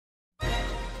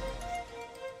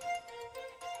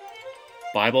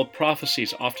Bible prophecy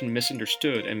is often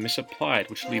misunderstood and misapplied,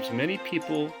 which leaves many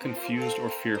people confused or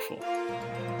fearful.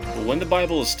 But when the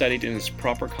Bible is studied in its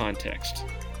proper context,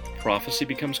 prophecy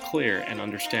becomes clear and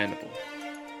understandable.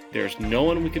 There is no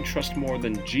one we can trust more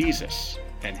than Jesus,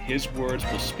 and His words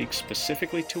will speak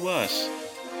specifically to us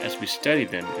as we study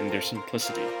them in their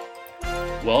simplicity.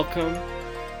 Welcome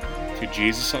to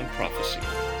Jesus on Prophecy.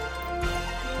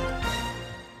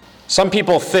 Some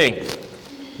people think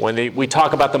when we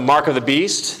talk about the mark of the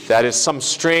beast, that is some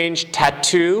strange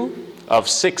tattoo of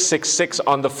 666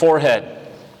 on the forehead.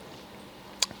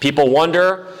 People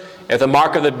wonder if the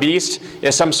mark of the beast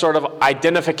is some sort of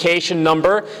identification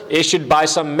number issued by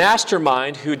some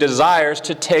mastermind who desires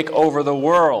to take over the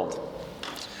world.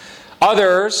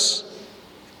 Others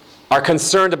are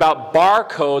concerned about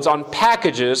barcodes on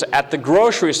packages at the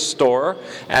grocery store,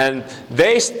 and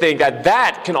they think that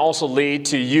that can also lead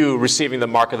to you receiving the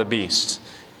mark of the beast.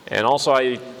 And also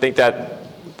I think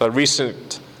that the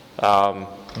recent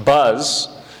buzz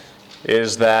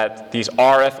is that these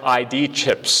RFID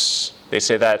chips, they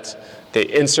say that they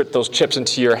insert those chips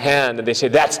into your hand and they say,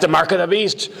 that's the mark of the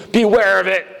beast, beware of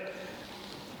it.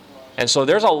 And so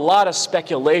there's a lot of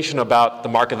speculation about the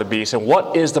mark of the beast and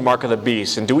what is the mark of the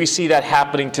beast, and do we see that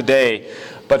happening today?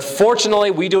 But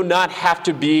fortunately, we do not have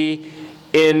to be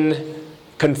in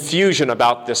confusion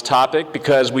about this topic,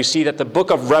 because we see that the book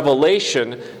of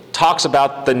Revelation talks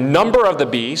about the number of the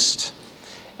beast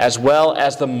as well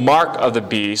as the mark of the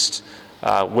beast,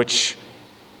 which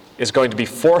is going to be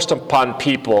forced upon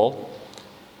people,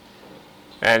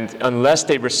 and unless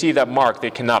they receive that mark, they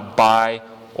cannot buy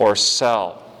or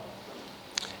sell.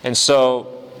 And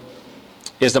so,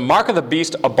 is the mark of the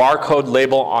beast a barcode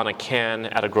label on a can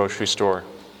at a grocery store?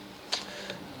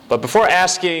 But before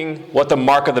asking what the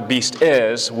mark of the beast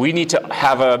is, we need to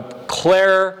have a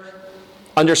clear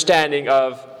understanding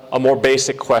of a more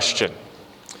basic question.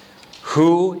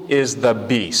 Who is the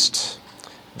beast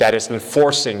that is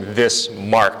enforcing this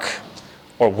mark,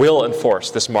 or will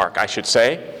enforce this mark, I should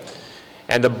say?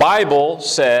 And the Bible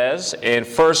says in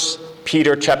 1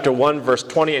 Peter chapter 1, verse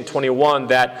 20 and 21,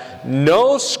 that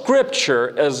no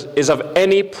scripture is of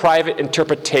any private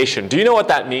interpretation. Do you know what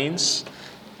that means?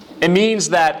 It means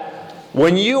that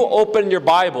when you open your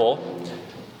Bible,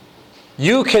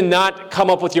 you cannot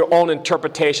come up with your own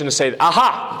interpretation and say,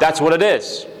 aha, that's what it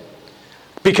is.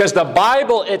 Because the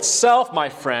Bible itself, my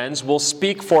friends, will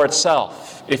speak for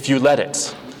itself if you let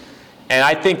it. And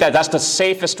I think that that's the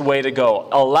safest way to go.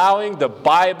 Allowing the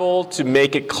Bible to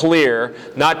make it clear,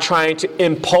 not trying to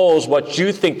impose what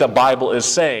you think the Bible is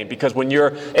saying. Because when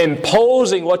you're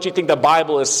imposing what you think the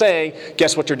Bible is saying,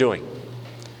 guess what you're doing?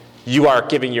 You are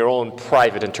giving your own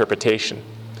private interpretation.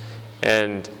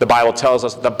 And the Bible tells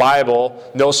us the Bible,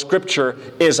 no scripture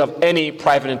is of any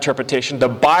private interpretation. The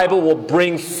Bible will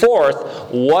bring forth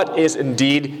what is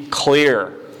indeed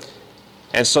clear.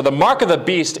 And so the mark of the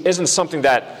beast isn't something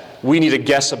that we need to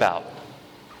guess about.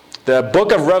 The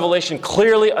book of Revelation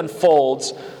clearly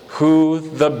unfolds who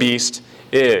the beast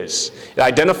is. It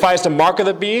identifies the mark of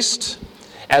the beast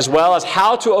as well as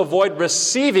how to avoid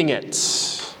receiving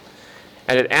it.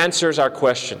 And it answers our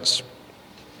questions.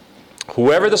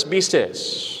 Whoever this beast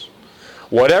is,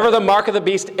 whatever the mark of the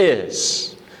beast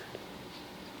is,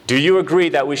 do you agree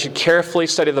that we should carefully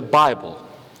study the Bible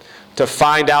to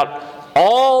find out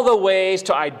all the ways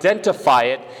to identify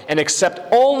it and accept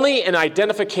only an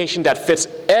identification that fits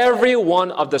every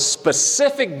one of the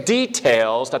specific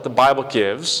details that the Bible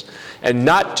gives, and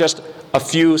not just a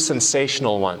few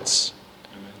sensational ones?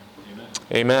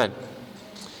 Amen.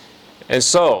 And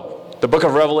so, the book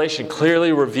of Revelation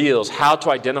clearly reveals how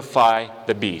to identify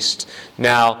the beast.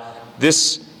 Now,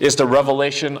 this is the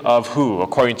revelation of who,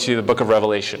 according to the book of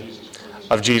Revelation?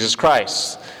 Of Jesus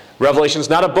Christ. Revelation is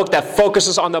not a book that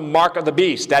focuses on the mark of the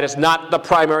beast. That is not the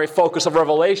primary focus of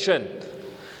Revelation.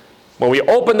 When we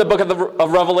open the book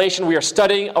of Revelation, we are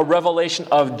studying a revelation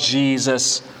of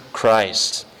Jesus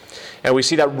Christ. And we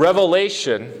see that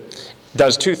Revelation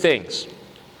does two things.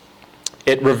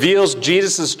 It reveals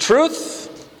Jesus' truth,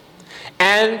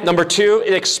 and number two,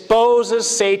 it exposes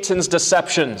Satan's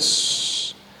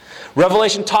deceptions.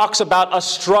 Revelation talks about a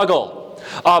struggle,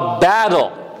 a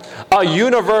battle, a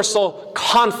universal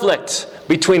conflict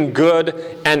between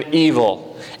good and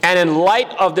evil. And in light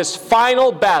of this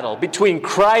final battle between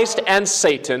Christ and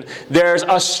Satan, there's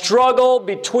a struggle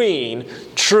between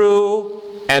true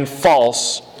and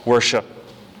false worship.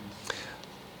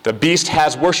 The beast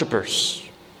has worshipers.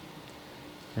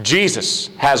 Jesus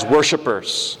has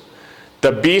worshipers.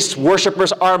 The beast's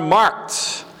worshipers are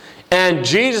marked. And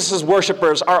Jesus'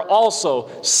 worshipers are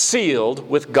also sealed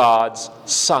with God's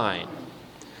sign.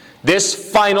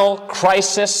 This final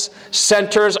crisis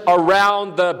centers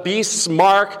around the beast's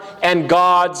mark and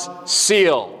God's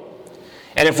seal.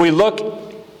 And if we look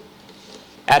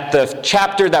at the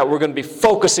chapter that we're going to be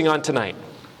focusing on tonight,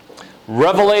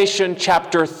 Revelation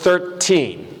chapter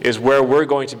 13 is where we're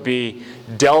going to be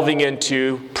delving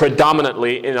into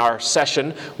predominantly in our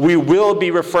session. We will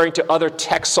be referring to other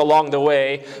texts along the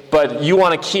way, but you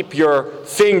want to keep your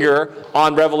finger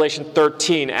on Revelation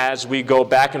 13 as we go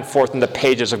back and forth in the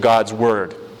pages of God's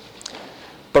Word.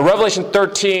 But Revelation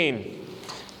 13,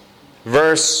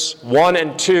 verse 1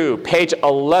 and 2, page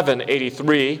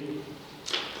 1183,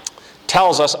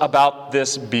 tells us about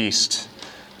this beast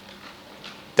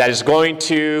that is going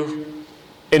to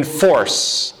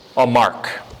enforce a mark.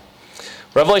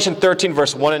 Revelation 13,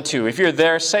 verse 1 and 2. If you're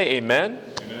there, say amen.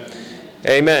 Amen.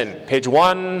 Amen. Page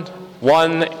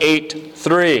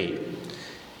 1183.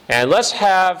 And let's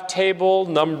have table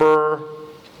number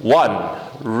 1.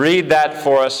 Read that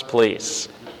for us, please.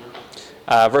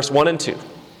 Verse 1 and 2.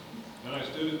 Then I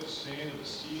stood at the sand of the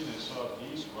sea, and I saw a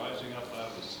beast rising up out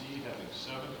of the sea, having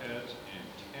 7 heads and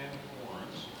 10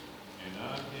 horns, and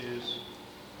on his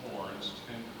horns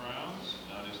 10 crowns,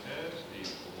 and on his heads a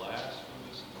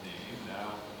blasphemous name. Now,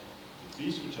 the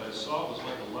beast which I saw was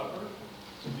like a leopard,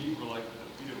 his feet were like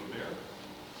the feet of a bear,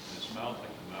 and his mouth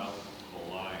like the mouth of a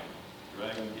lion. The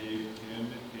dragon gave him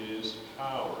his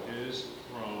power, his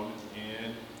throne,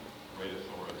 and great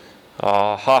authority.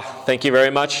 Thank you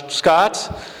very much, Scott.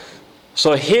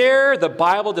 So here the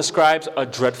Bible describes a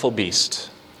dreadful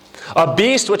beast. A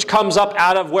beast which comes up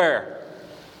out of where?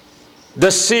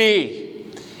 The sea.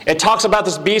 It talks about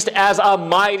this beast as a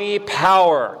mighty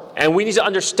power. And we need to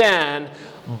understand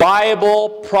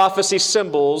Bible prophecy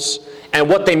symbols and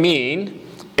what they mean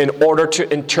in order to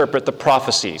interpret the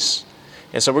prophecies.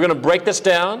 And so we're going to break this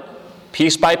down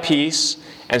piece by piece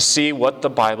and see what the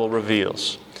Bible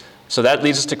reveals. So that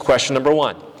leads us to question number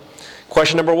 1.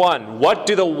 Question number 1, what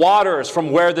do the waters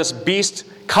from where this beast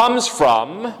comes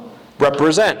from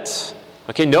represent?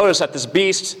 Okay, notice that this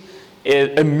beast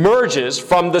emerges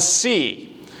from the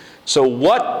sea. So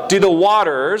what do the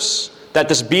waters that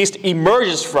this beast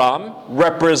emerges from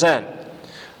represent?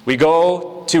 We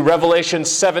go to Revelation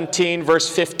 17, verse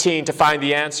 15 to find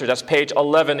the answer. That's page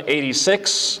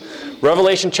 1186.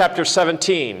 Revelation chapter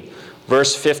 17,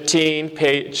 verse 15,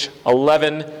 page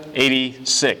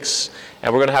 1186.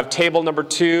 And we're going to have table number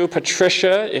 2.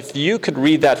 Patricia, if you could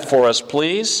read that for us,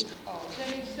 please.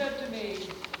 Then he said to me,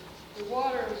 the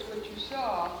waters which you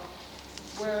saw,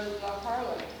 where the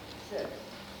harlot sits,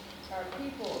 are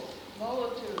peoples,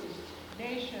 multitudes,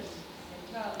 nations,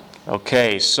 and tongues.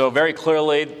 Okay, so very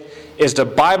clearly, is the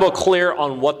Bible clear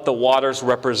on what the waters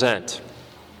represent?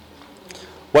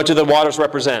 What do the waters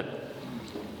represent?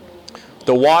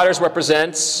 The waters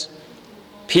represents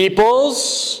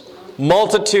peoples,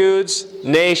 multitudes,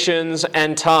 nations,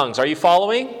 and tongues. Are you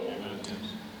following?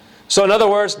 So in other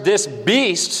words, this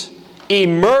beast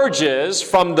emerges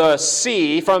from the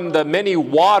sea, from the many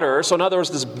waters. So in other words,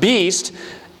 this beast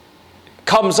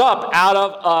comes up out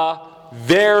of a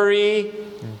very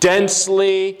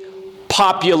densely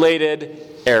populated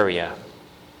area.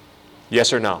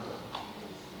 Yes or no?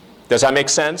 Does that make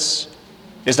sense?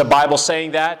 Is the Bible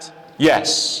saying that?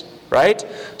 Yes. Right?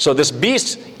 So this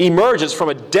beast emerges from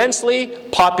a densely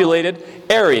populated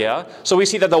area. So we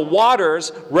see that the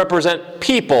waters represent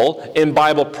people in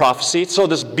Bible prophecy. So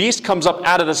this beast comes up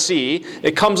out of the sea.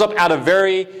 It comes up out of a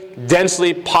very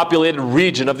densely populated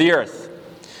region of the earth.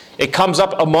 It comes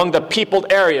up among the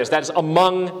peopled areas. That is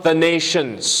among the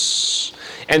nations.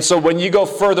 And so when you go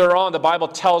further on, the Bible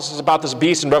tells us about this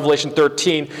beast in Revelation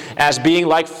 13 as being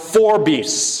like 4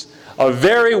 beasts. A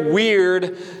very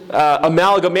weird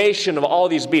amalgamation of all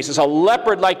these beasts. It's a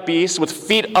leopard-like beast with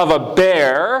feet of a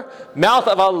bear, mouth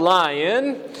of a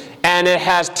lion, and it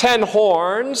has 10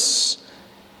 horns.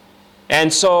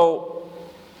 And so,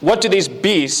 what do these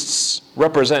beasts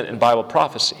represent in Bible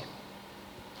prophecy?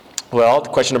 Well,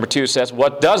 question number 2 says,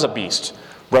 what does a beast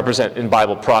represent in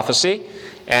Bible prophecy?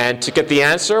 And to get the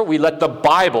answer, we let the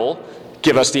Bible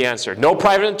give us the answer. No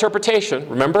private interpretation,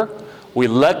 remember? We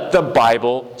let the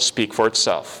Bible speak for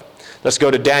itself. Let's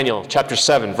go to Daniel chapter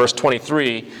 7, verse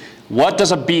 23. What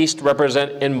does a beast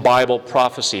represent in Bible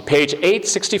prophecy? Page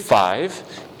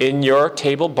 865 in your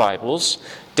table Bibles.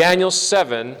 Daniel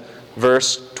 7,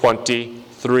 verse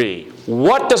 23.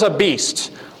 What does a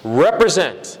beast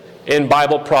represent in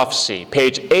Bible prophecy?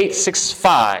 Page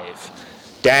 865.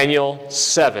 Daniel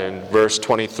 7, verse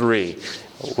 23.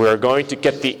 We're going to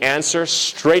get the answer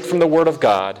straight from the Word of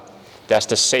God. That's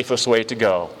the safest way to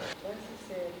go. Thus he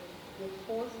said, the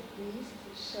fourth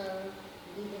beast shall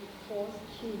be the fourth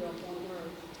kingdom on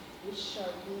earth, it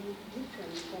shall be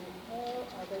different from all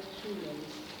other kingdoms,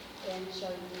 and shall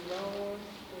be Lord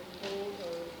the whole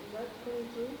earth. Is that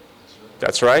 23?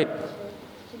 That's right.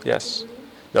 Yes.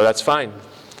 No, that's fine.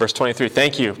 Verse 23.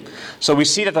 Thank you. So we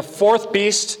see that the fourth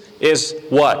beast is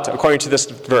what, according to this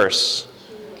verse?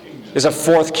 Is a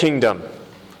fourth kingdom.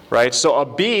 Right? So a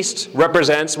beast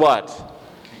represents what?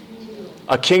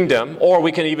 A kingdom, or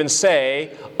we can even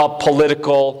say a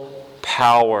political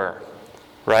power.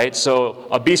 Right? So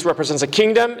a beast represents a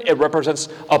kingdom, it represents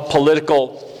a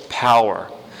political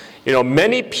power. You know,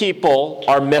 many people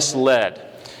are misled.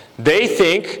 They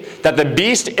think that the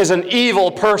beast is an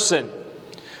evil person.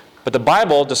 But the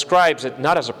Bible describes it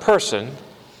not as a person,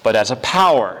 but as a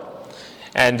power.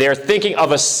 And they're thinking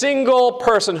of a single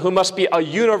person who must be a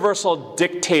universal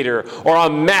dictator or a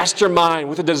mastermind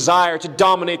with a desire to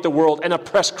dominate the world and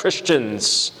oppress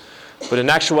Christians. But in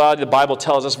actuality, the Bible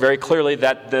tells us very clearly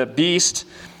that the beast,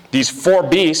 these four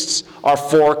beasts, are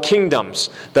four kingdoms.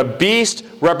 The beast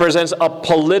represents a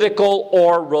political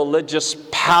or religious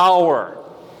power.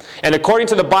 And according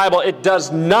to the Bible, it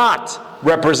does not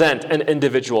represent an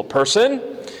individual person.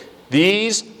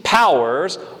 These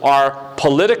powers are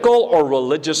political or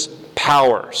religious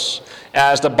powers.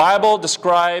 As the Bible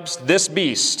describes this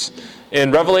beast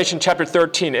in Revelation chapter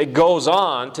 13, it goes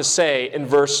on to say in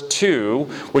verse 2,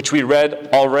 which we read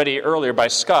already earlier by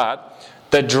Scott,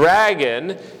 the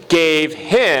dragon gave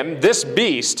him, this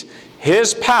beast,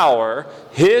 his power,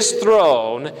 his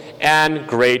throne, and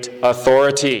great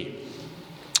authority.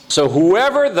 So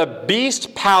whoever the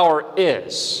beast power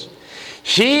is,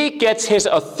 he gets his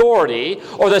authority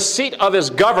or the seat of his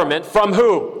government from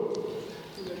who?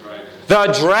 The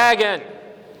dragon.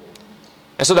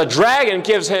 And so the dragon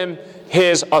gives him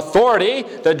his authority.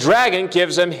 The dragon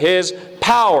gives him his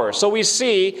power. So we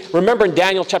see, remember in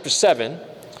Daniel chapter 7,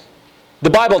 the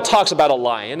Bible talks about a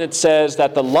lion. It says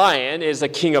that the lion is the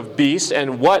king of beasts.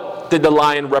 And what did the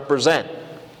lion represent?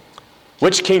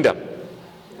 Which kingdom?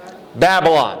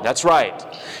 Babylon. That's right.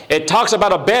 It talks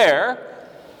about a bear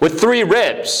with 3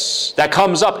 ribs that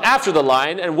comes up after the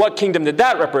lion. And what kingdom did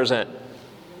that represent?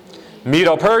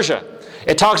 Medo-Persia.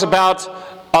 It talks about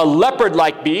a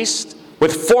leopard-like beast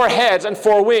with 4 heads and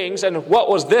 4 wings. And what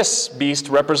was this beast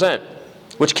represent?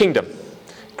 Which kingdom?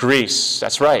 Greece.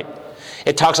 That's right.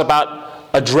 It talks about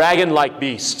a dragon-like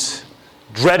beast.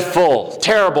 Dreadful,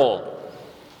 terrible,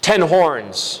 10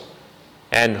 horns.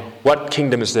 And what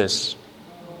kingdom is this?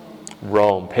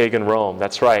 Rome, pagan Rome.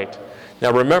 That's right.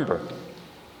 Now remember,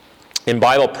 in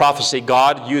Bible prophecy,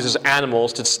 God uses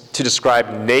animals to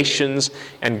describe nations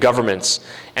and governments.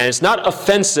 And it's not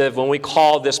offensive when we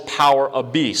call this power a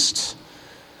beast.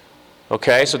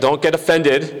 Okay, so don't get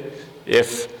offended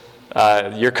if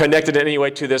you're connected in any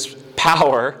way to this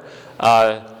power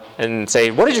and say,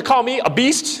 what did you call me, a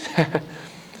beast?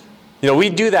 You know,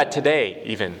 we do that today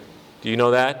even. Do you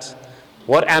know that?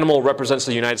 What animal represents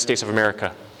the United States of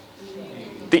America?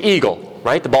 The eagle,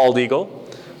 right? The bald eagle.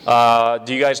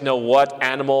 Do you guys know what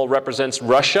animal represents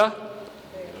Russia?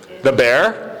 The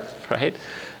bear, right?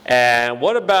 And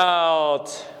what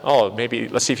about, maybe,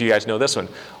 let's see if you guys know this one.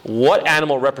 What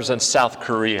animal represents South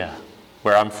Korea,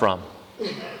 where I'm from?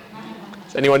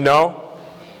 Does anyone know?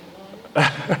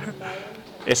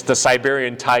 It's the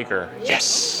Siberian tiger.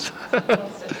 Yes!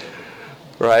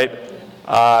 Right?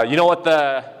 You know what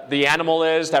the animal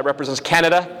is that represents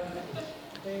Canada?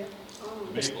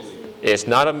 It's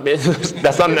not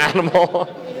that's not an animal.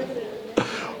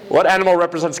 What animal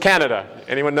represents Canada?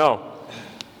 Anyone know?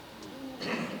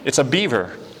 It's a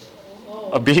beaver.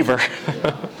 A beaver.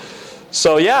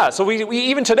 So we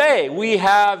even today, we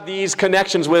have these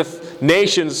connections with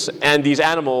nations and these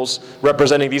animals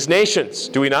representing these nations,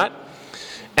 do we not?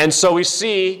 And so we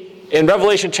see in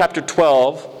Revelation chapter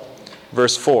 12,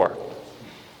 verse 4,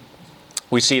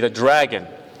 we see the dragon,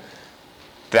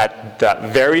 that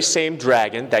very same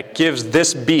dragon that gives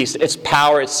this beast its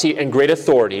power, its seat, and great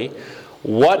authority.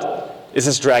 What is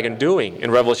this dragon doing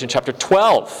in Revelation chapter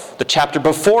 12, the chapter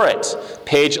before it,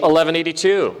 page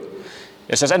 1182?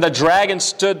 It says, and the dragon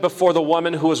stood before the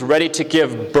woman who was ready to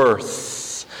give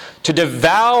birth, to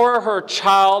devour her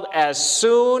child as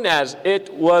soon as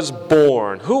it was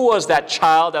born. Who was that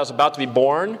child that was about to be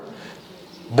born?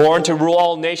 Born to rule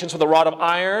all nations with a rod of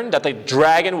iron, that the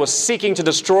dragon was seeking to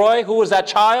destroy. Who was that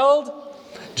child?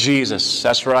 Jesus.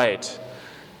 That's right.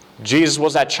 Jesus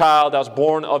was that child that was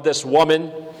born of this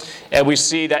woman. And we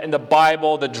see that in the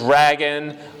Bible, the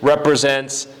dragon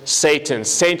represents Satan.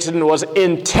 Satan was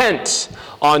intent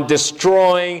on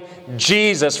destroying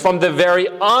Jesus from the very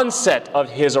onset of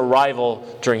his arrival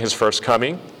during his first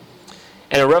coming.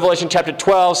 And in Revelation chapter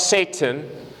 12, Satan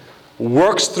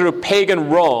works through pagan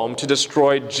Rome to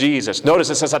destroy Jesus. Notice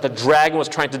it says that the dragon was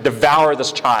trying to devour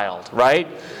this child, right?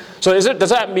 So does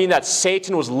that mean that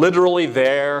Satan was literally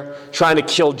there trying to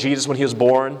kill Jesus when he was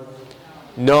born?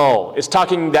 No. It's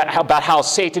talking about how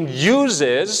Satan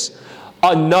uses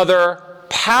another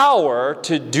power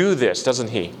to do this, doesn't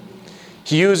he?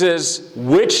 He uses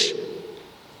which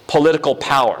political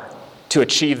power to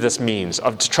achieve this means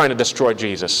of trying to destroy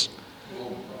Jesus?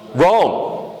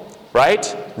 Rome,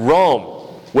 right? Rome,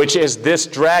 which is this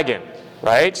dragon,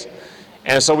 right?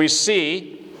 And so we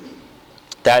see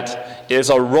that it is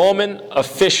a Roman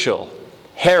official,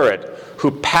 Herod,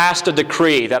 who passed a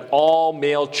decree that all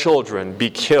male children be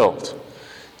killed.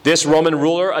 This Roman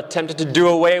ruler attempted to do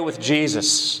away with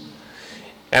Jesus.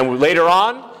 And later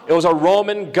on, it was a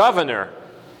Roman governor,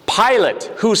 Pilate,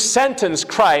 who sentenced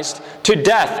Christ to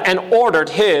death and ordered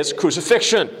his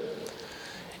crucifixion.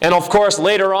 And of course,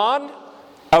 later on,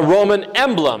 a Roman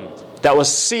emblem that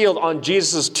was sealed on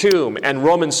Jesus' tomb, and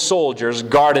Roman soldiers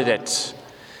guarded it.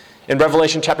 In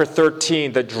Revelation chapter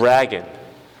 13, the dragon,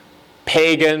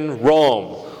 pagan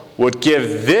Rome, would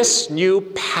give this new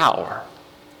power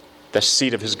the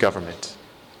seat of his government.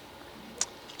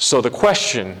 So the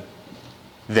question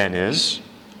then is,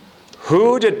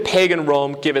 who did pagan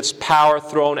Rome give its power,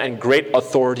 throne, and great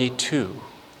authority to?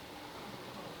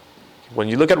 When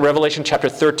you look at Revelation chapter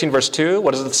 13, verse 2,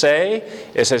 what does it say?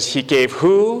 It says, he gave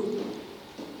who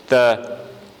the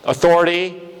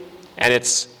authority and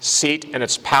its seat and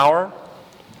its power?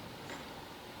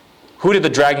 Who did the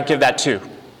dragon give that to?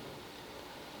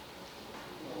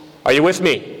 Are you with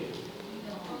me?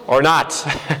 Or not?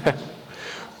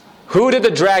 Who did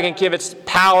the dragon give its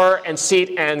power and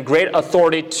seat and great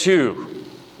authority to?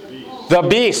 The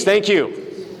beast. Thank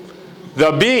you.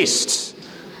 The beast.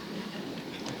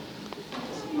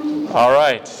 All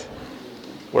right.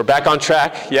 We're back on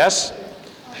track. Yes?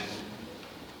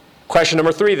 Question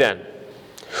number 3 then.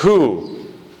 Who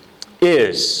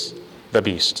is the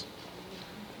beast?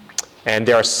 And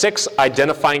there are 6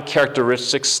 identifying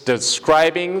characteristics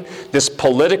describing this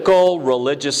political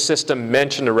religious system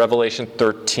mentioned in Revelation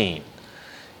 13.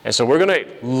 And so we're going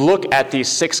to look at these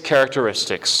 6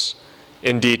 characteristics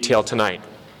in detail tonight,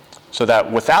 so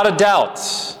that without a doubt,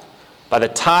 by the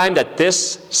time that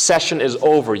this session is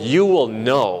over, you will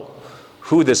know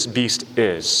who this beast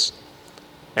is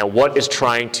and what is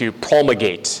trying to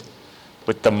promulgate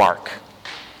with the mark.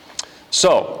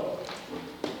 So,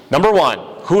 number 1.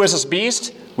 Who is this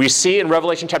beast? We see in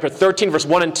Revelation chapter 13, verse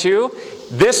 1 and 2,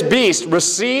 this beast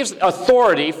receives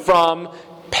authority from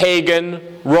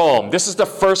pagan Rome. This is the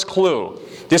first clue.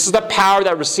 This is the power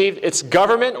that received its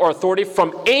government or authority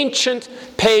from ancient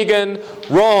pagan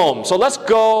Rome. So let's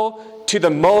go to the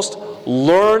most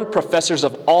learned professors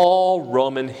of all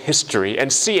Roman history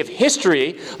and see if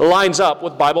history lines up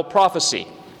with Bible prophecy.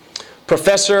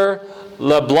 Professor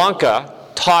LeBlanca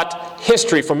taught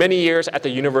history for many years at the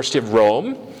University of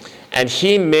Rome, and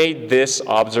he made this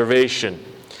observation.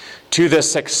 To the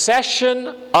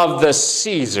succession of the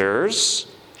Caesars,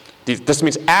 this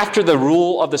means after the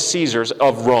rule of the Caesars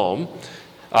of Rome,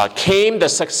 came the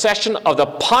succession of the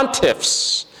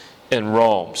pontiffs in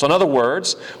Rome. So in other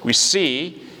words, we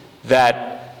see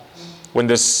that when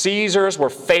the Caesars were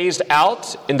phased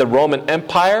out in the Roman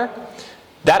Empire,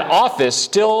 that office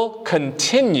still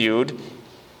continued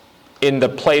in the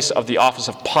place of the office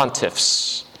of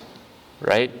pontiffs,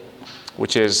 right?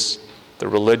 Which is the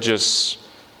religious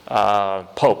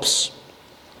popes,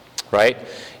 right?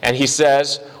 And he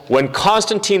says, when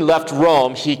Constantine left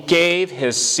Rome, he gave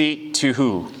his seat to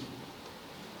who?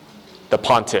 The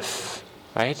pontiff,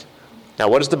 right? Now,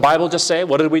 what does the Bible just say?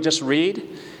 What did we just read?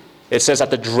 It says that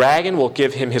the dragon will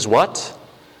give him his what?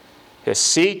 His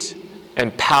seat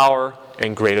and power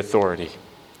and great authority.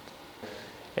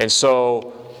 And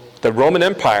so the Roman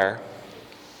Empire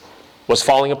was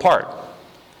falling apart.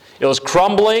 It was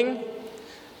crumbling.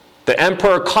 The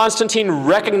Emperor Constantine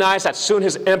recognized that soon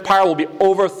his empire will be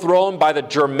overthrown by the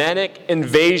Germanic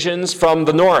invasions from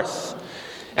the north.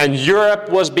 And Europe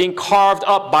was being carved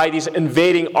up by these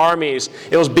invading armies.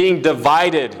 It was being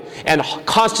divided. And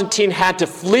Constantine had to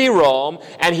flee Rome,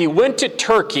 and he went to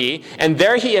Turkey, and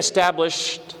there he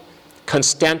established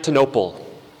Constantinople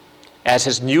as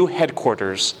his new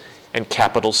headquarters and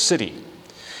capital city.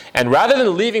 And rather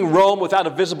than leaving Rome without a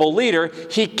visible leader,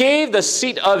 he gave the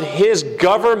seat of his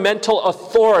governmental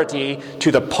authority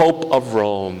to the Pope of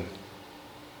Rome.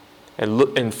 And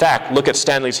in fact, look at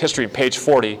Stanley's history, page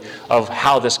 40, of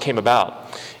how this came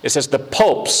about. It says, the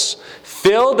popes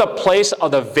filled the place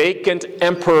of the vacant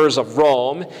emperors of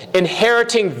Rome,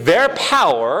 inheriting their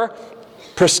power,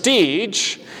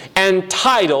 prestige, and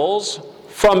titles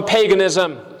from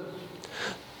paganism.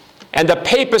 And the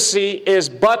papacy is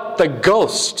but the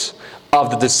ghost of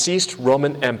the deceased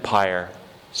Roman Empire,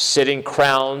 sitting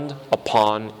crowned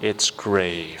upon its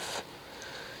grave.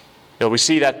 We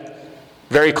see that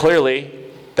very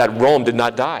clearly that Rome did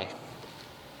not die.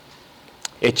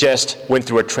 It just went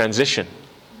through a transition.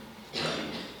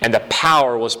 And the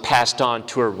power was passed on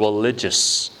to a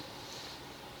religious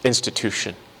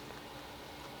institution.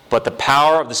 But the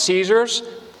power of the Caesars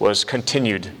was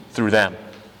continued through them.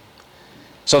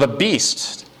 So the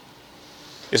beast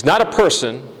is not a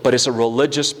person, but it's a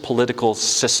religious political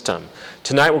system.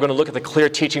 Tonight we're going to look at the clear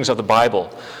teachings of the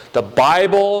Bible. The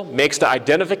Bible makes the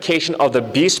identification of the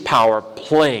beast power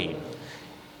plain,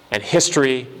 and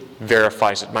history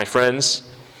verifies it. My friends,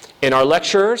 in our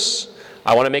lectures,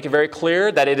 I want to make it very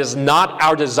clear that it is not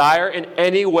our desire in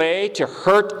any way to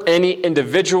hurt any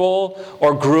individual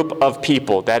or group of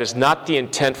people. That is not the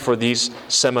intent for these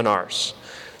seminars.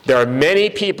 There are many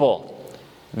people,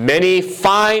 many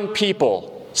fine people,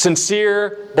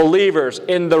 sincere believers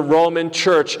in the Roman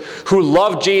church who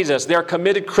love Jesus. They are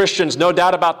committed Christians, no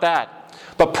doubt about that.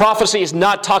 But prophecy is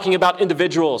not talking about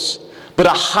individuals, but a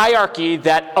hierarchy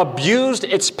that abused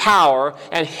its power,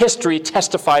 and history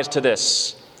testifies to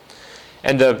this.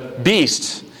 And the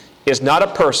beast is not a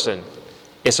person,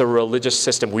 it's a religious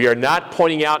system. We are not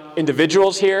pointing out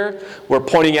individuals here, we're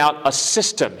pointing out a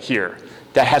system here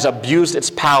that has abused its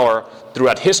power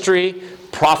throughout history.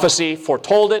 Prophecy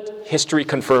foretold it, history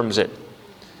confirms it.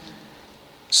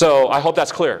 So I hope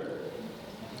that's clear.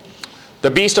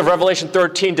 The beast of Revelation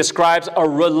 13 describes a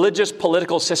religious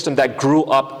political system that grew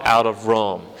up out of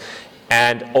Rome.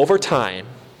 And over time,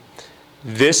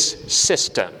 this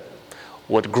system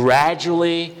would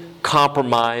gradually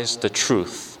compromise the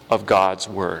truth of God's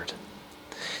Word.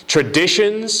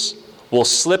 Traditions will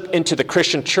slip into the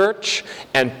Christian church,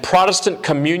 and Protestant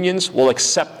communions will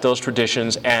accept those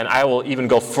traditions, and I will even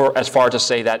go as far to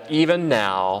say that even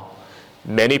now,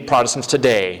 many Protestants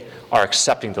today are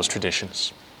accepting those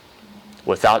traditions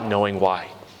without knowing why.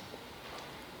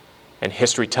 And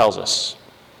history tells us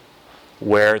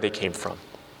where they came from.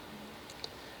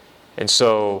 And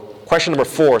so, question number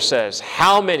 4 says,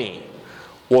 how many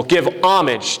will give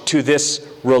homage to this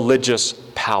religious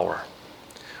power?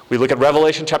 We look at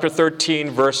Revelation chapter 13,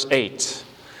 verse 8,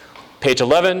 page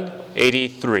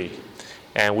 1183.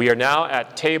 And we are now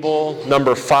at table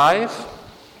number 5.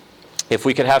 If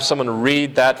we could have someone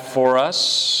read that for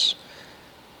us.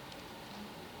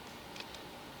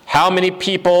 How many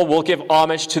people will give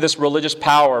homage to this religious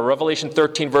power? Revelation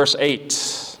 13, verse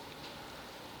 8.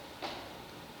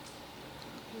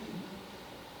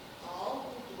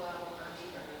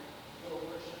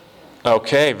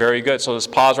 Okay, very good. So let's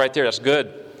pause right there. That's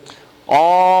good.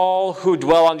 All who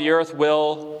dwell on the earth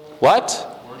will,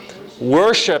 what?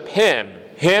 Worship him.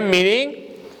 Him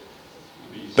meaning?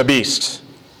 The beast.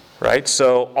 Right?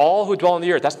 So all who dwell on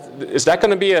the earth. Is that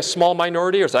going to be a small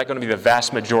minority, or is that going to be the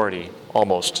vast majority?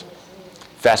 Almost.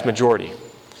 Vast majority.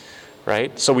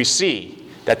 Right? So we see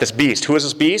that this beast. Who is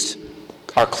this beast?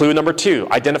 Our clue number 2.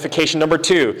 Identification number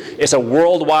 2. It's a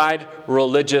worldwide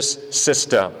religious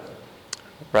system.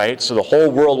 Right? So the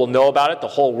whole world will know about it. The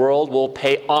whole world will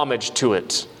pay homage to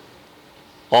it.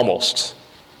 Almost.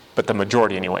 But the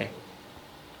majority anyway.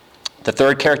 The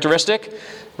third characteristic,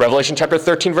 Revelation chapter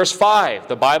 13, verse 5.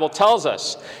 The Bible tells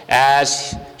us,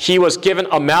 as he was given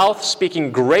a mouth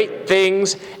speaking great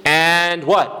things and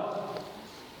what?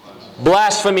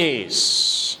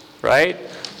 Blasphemies. Right?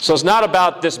 So it's not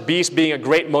about this beast being a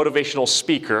great motivational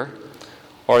speaker,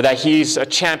 or that he's a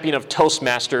champion of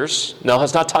Toastmasters. No,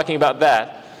 it's not talking about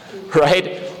that.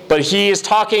 Right? But he is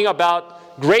talking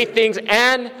about great things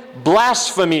and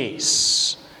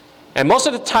blasphemies. And most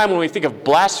of the time when we think of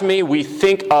blasphemy, we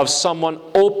think of someone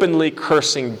openly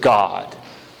cursing God.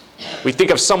 We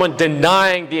think of someone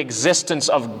denying the existence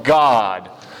of God.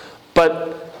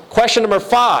 But question number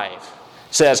 5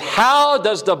 says, how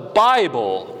does the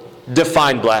Bible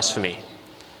define blasphemy?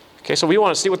 Okay, so we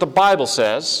want to see what the Bible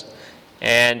says.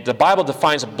 And the Bible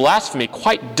defines blasphemy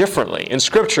quite differently. In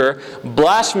Scripture,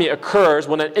 blasphemy occurs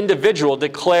when an individual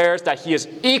declares that he is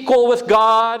equal with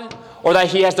God, or that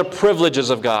he has the privileges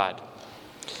of God.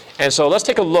 And so let's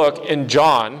take a look in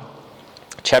John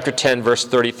chapter 10, verse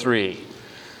 33.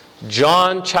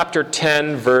 John chapter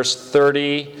 10, verse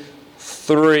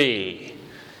 33.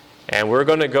 And we're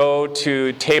going to go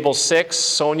to table 6.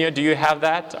 Sonia, do you have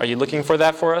that? Are you looking for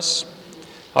that for us?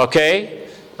 Okay.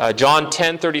 John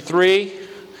 10:33.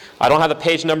 I don't have the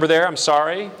page number there. I'm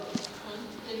sorry.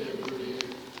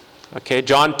 Okay,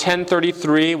 John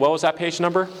 10:33. What was that page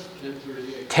number?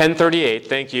 1038. 1038.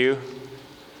 Thank you.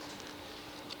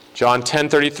 John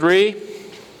 10:33.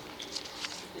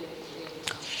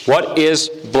 What is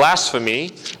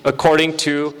blasphemy according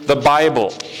to the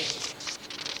Bible?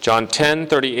 John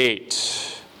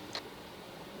 10:38.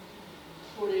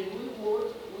 For a good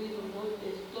work we do not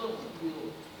stone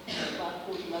you, but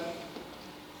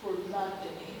for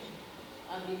blasphemy,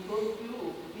 and because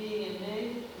you, being a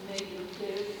man, make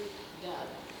yourself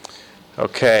God.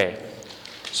 Okay.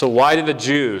 So why did the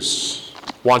Jews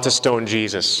want to stone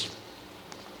Jesus?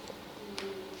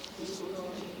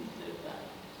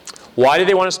 Why did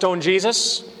they want to stone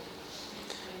Jesus?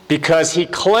 Because he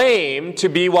claimed to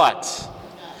be what?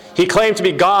 He claimed to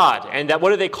be God. And that,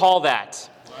 what do they call that?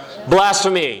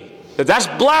 Blasphemy. That's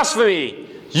blasphemy.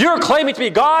 You're claiming to be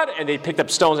God, and they picked up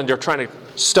stones and they're trying to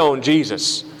stone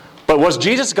Jesus. But was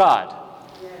Jesus God?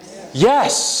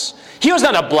 Yes. He was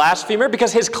not a blasphemer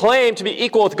because his claim to be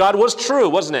equal with God was true,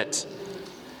 wasn't it?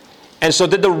 And so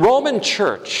did the Roman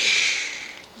Church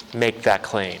make that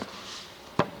claim?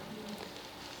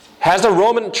 Has the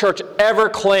Roman Church ever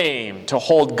claimed to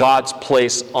hold God's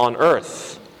place on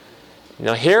earth?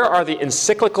 Now here are the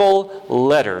encyclical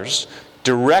letters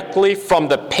directly from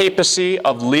the papacy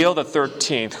of Leo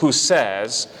XIII, who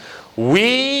says,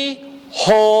 "We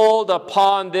hold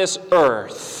upon this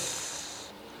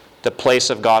earth the place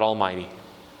of God Almighty."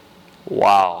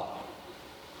 Wow.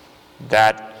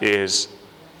 That is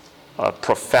a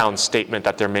profound statement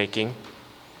that they're making.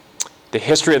 The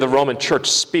history of the Roman Church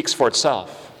speaks for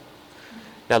itself.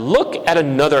 Now look at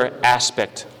another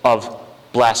aspect of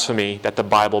blasphemy that the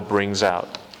Bible brings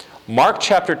out. Mark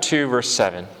chapter 2, verse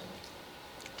 7.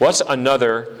 What's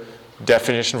another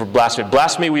definition for blasphemy?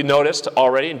 Blasphemy, we noticed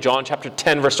already in John chapter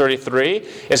 10, verse 33,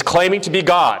 is claiming to be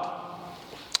God.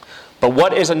 But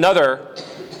what is another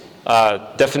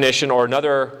definition or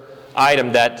another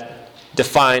item that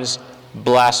defines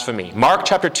blasphemy? Mark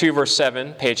chapter 2, verse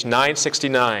 7, page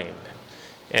 969,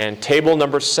 and table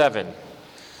number 7.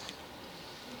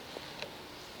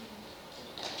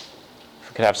 If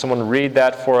we could have someone read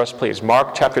that for us, please.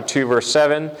 Mark chapter 2, verse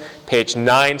 7, page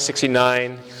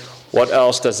 969. What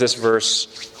else does this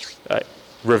verse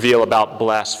reveal about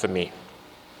blasphemy?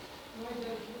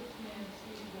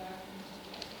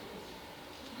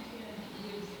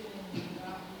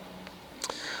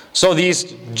 So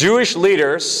these Jewish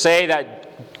leaders say that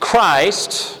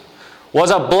Christ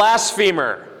was a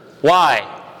blasphemer. Why?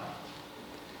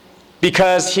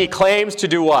 Because he claims to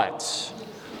do what?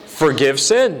 Forgive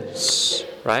sins,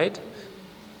 right?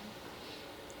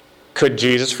 Could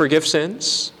Jesus forgive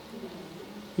sins?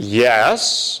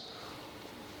 Yes.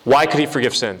 Why could he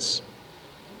forgive sins?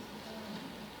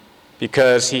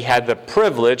 Because he had the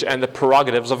privilege and the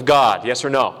prerogatives of God. Yes or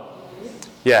no?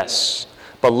 Yes.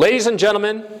 But ladies and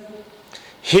gentlemen,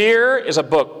 here is a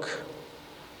book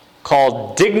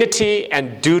called Dignity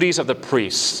and Duties of the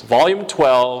Priests, volume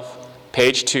 12,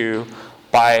 page 2,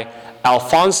 by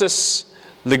Alphonsus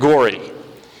Liguori.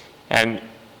 And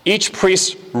each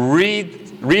priest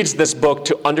reads this book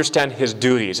to understand his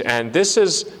duties. And this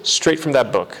is straight from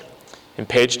that book in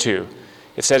page 2.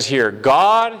 It says here,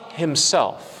 God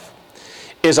himself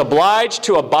is obliged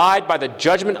to abide by the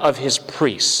judgment of his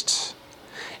priest,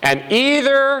 and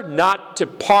either not to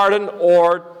pardon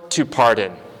or to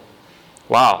pardon.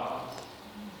 Wow.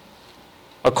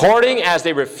 According as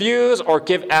they refuse or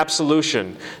give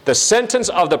absolution, the sentence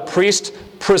of the priest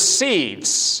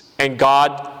proceeds, and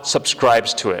God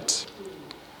subscribes to it.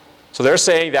 So they're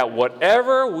saying that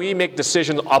whatever we make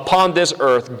decisions upon this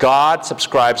earth, God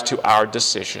subscribes to our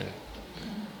decision.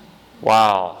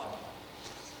 Wow.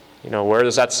 Where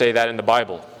does that say that in the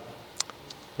Bible?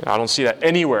 I don't see that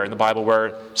anywhere in the Bible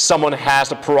where someone has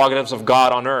the prerogatives of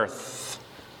God on earth.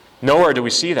 Nowhere do we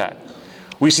see that.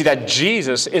 We see that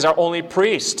Jesus is our only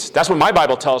priest. That's what my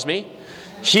Bible tells me.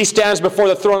 He stands before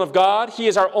the throne of God. He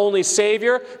is our only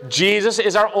Savior. Jesus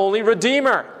is our only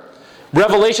Redeemer.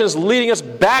 Revelation is leading us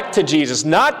back to Jesus,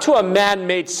 not to a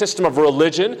man-made system of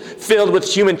religion filled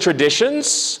with human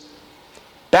traditions.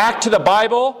 Back to the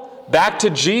Bible, back to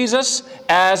Jesus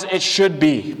as it should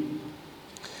be.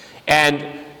 And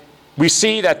we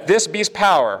see that this beast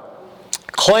power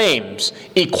claims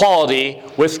equality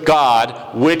with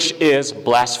God, which is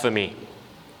blasphemy.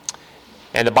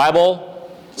 And the Bible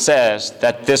says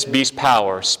that this beast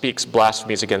power speaks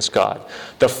blasphemies against God.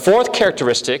 The fourth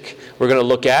characteristic we're going to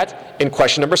look at in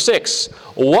question number 6.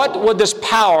 What would this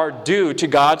power do to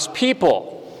God's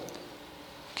people?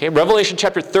 Okay, Revelation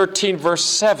chapter 13, verse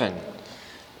 7.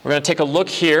 We're going to take a look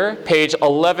here, page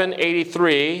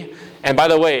 1183. And by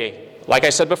the way, like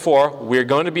I said before, we're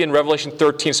going to be in Revelation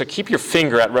 13, so keep your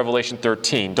finger at Revelation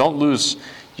 13. Don't lose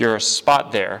your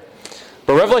spot there.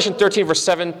 But Revelation 13, verse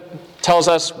 7 tells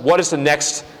us what is the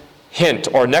next hint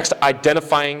or next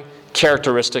identifying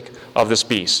characteristic of this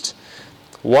beast.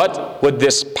 What would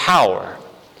this power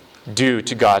do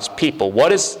to God's people?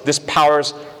 What is this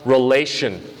power's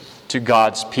relation to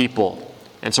God's people?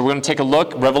 And so we're going to take a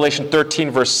look. Revelation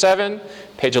 13, verse 7,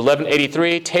 page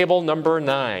 1183, table number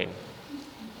 9.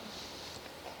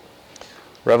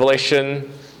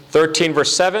 Revelation 13,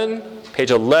 verse 7,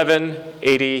 page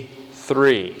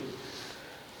 1183.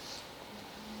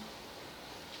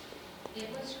 It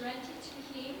was granted to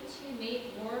him to make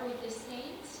war with the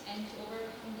saints and to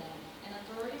overcome them. And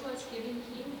authority was given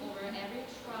him over every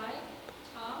tribe,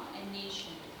 tongue, and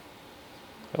nation.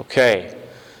 Okay,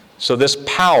 so this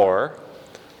power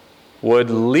would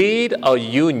lead a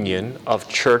union of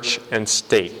church and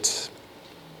state.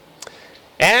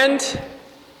 And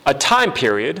a time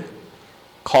period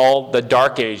called the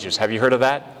Dark Ages. Have you heard of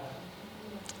that?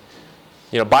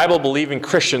 Bible-believing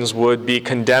Christians would be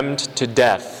condemned to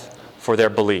death for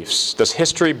their beliefs. Does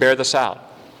history bear this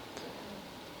out?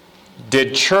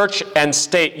 Did church and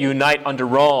state unite under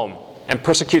Rome and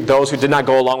persecute those who did not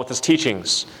go along with his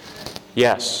teachings?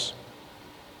 Yes.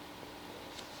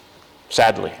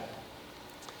 Sadly.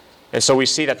 And so we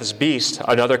see that this beast,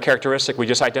 another characteristic we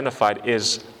just identified,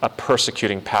 is a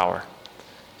persecuting power.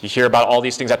 You hear about all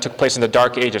these things that took place in the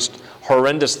Dark Ages,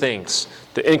 horrendous things.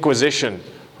 The Inquisition,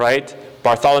 right?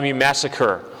 Bartholomew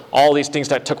Massacre, all these things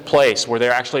that took place where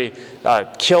they're actually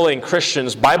killing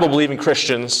Christians, Bible-believing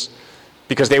Christians,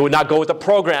 because they would not go with the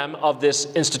program of this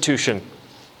institution.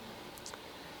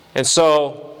 And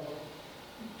so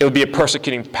it would be a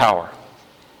persecuting power.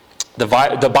 The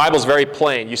Bible is very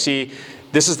plain. You see,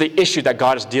 this is the issue that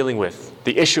God is dealing with.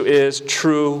 The issue is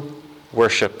true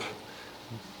worship.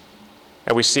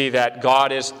 And we see that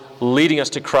God is leading us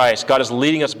to Christ. God is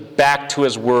leading us back to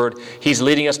His Word. He's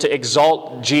leading us to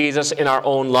exalt Jesus in our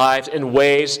own lives in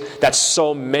ways that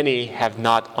so many have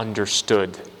not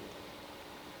understood.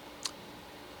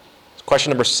 Question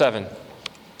number 7.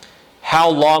 How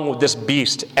long would this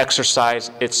beast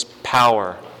exercise its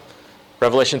power?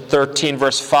 Revelation 13,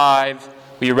 verse 5.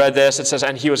 We read this. It says,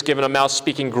 and he was given a mouth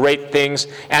speaking great things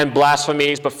and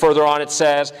blasphemies. But further on it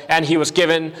says, and he was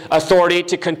given authority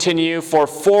to continue for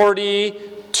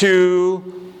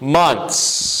 42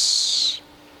 months.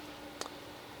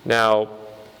 Now,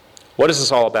 what is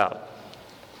this all about?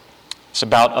 It's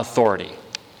about authority.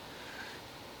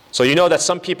 So you know that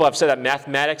some people have said that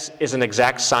mathematics is an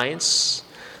exact science.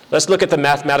 Let's look at the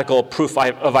mathematical proof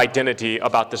of identity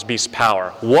about this beast's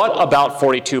power. What about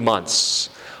 42 months?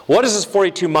 What is this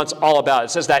 42 months all about? It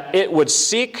says that it would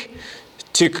seek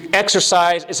to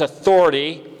exercise its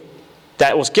authority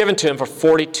that was given to him for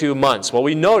 42 months. Well,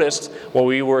 we noticed when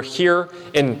we were here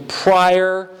in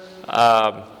prior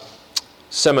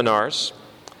seminars,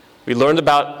 we learned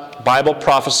about Bible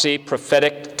prophecy,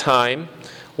 prophetic time.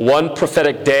 One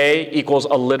prophetic day equals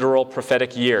a literal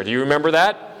prophetic year. Do you remember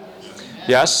that?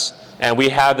 Yes. And we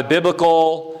have the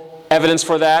biblical evidence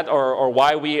for that, or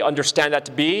why we understand that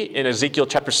to be, in Ezekiel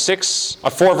chapter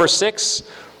 4, verse 6,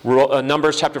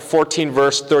 Numbers chapter 14,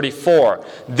 verse 34.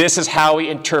 This is how we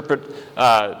interpret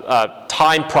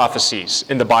time prophecies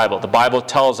in the Bible. The Bible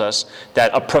tells us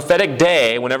that a prophetic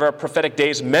day, whenever a prophetic day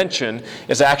is mentioned,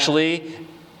 is actually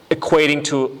equating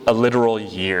to a literal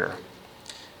year.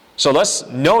 So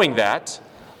knowing that,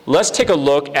 let's take a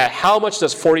look at how much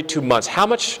does 42 months, how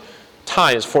much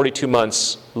time is 42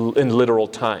 months in literal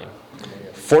time?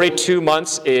 42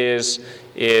 months is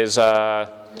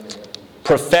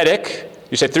prophetic.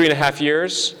 You say 3.5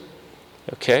 years.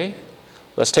 Okay.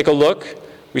 Let's take a look.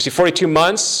 We see 42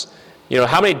 months.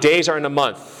 How many days are in a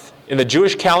month? In the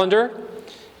Jewish calendar,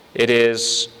 it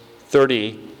is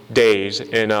 30 days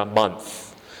in a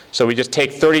month. So we just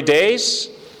take 30 days,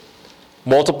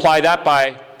 multiply that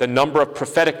by the number of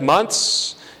prophetic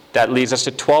months. That leads us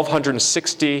to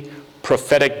 1,260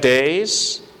 prophetic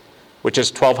days, which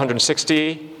is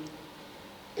 1,260,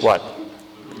 what?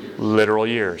 Literal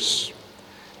years.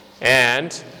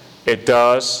 And it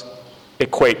does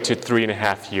equate to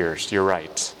 3.5 years. You're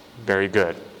right. Very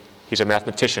good. He's a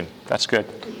mathematician. That's good.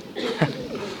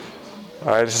 All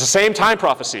right, it's the same time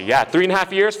prophecy. Yeah,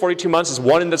 3.5 years, 42 months is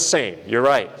one and the same. You're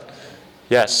right.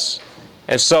 Yes.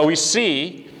 And so we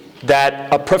see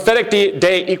that a prophetic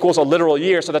day equals a literal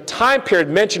year. So the time period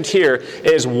mentioned here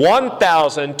is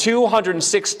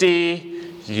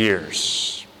 1,260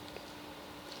 years.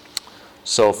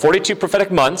 So 42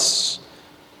 prophetic months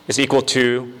is equal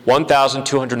to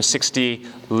 1,260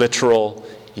 literal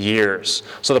years.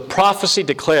 So the prophecy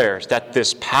declares that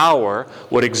this power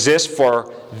would exist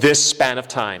for this span of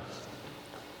time.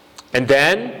 And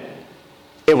then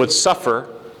it would suffer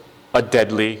a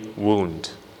deadly wound.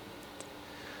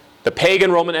 The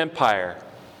pagan Roman Empire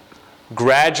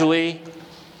gradually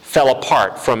fell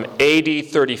apart from AD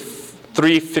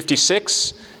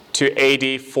 356 to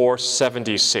AD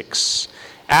 476.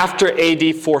 After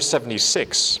AD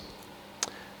 476,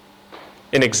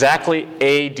 in exactly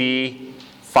AD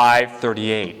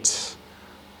 538,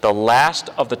 the last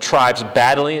of the tribes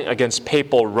battling against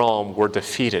papal Rome were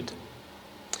defeated.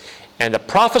 And the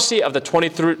prophecy of the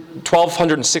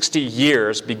 1260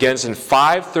 years begins in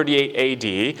 538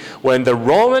 AD, when the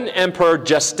Roman Emperor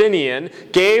Justinian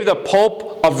gave the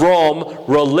Pope of Rome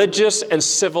religious and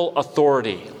civil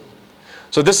authority.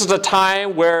 So this is a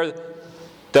time where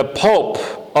the Pope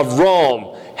of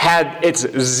Rome had its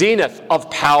zenith of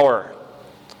power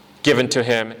given to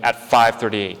him at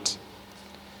 538.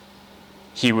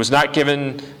 He was not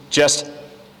given just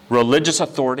religious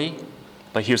authority,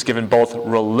 but he was given both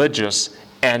religious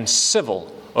and civil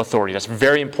authority. That's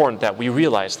very important that we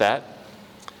realize that.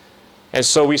 And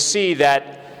so we see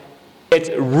that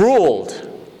it ruled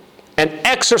and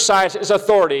exercised its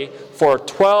authority for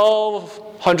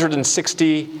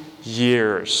 1260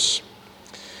 years.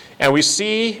 And we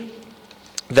see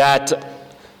that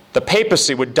the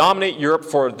papacy would dominate Europe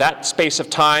for that space of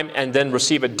time and then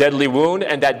receive a deadly wound.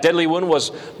 And that deadly wound was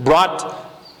brought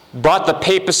the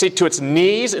papacy to its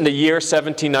knees in the year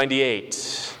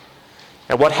 1798.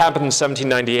 And what happened in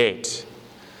 1798?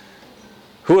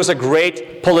 Who was a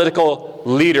great political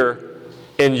leader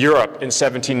in Europe in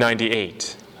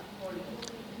 1798?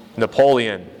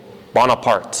 Napoleon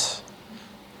Bonaparte.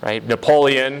 Right?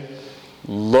 Napoleon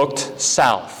looked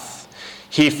south.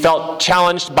 He felt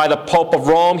challenged by the Pope of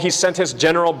Rome. He sent his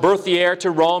general Berthier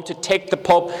to Rome to take the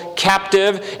Pope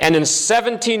captive. And in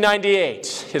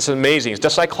 1798, it's amazing, it's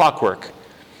just like clockwork.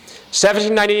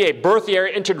 1798, Berthier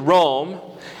entered Rome,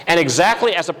 and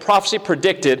exactly as the prophecy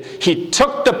predicted, he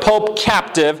took the Pope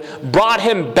captive, brought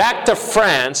him back to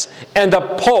France, and the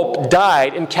Pope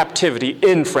died in captivity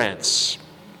in France.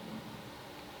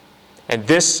 And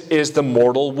this is the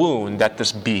mortal wound that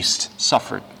this beast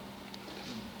suffered.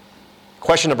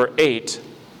 Question number 8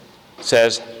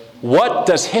 says, what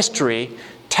does history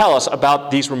tell us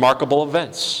about these remarkable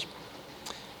events?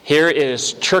 Here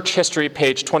is Church History,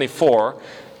 page 24.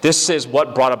 This is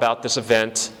what brought about this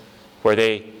event where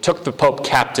they took the Pope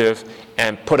captive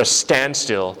and put a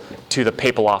standstill to the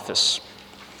papal office.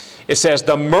 It says,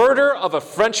 the murder of a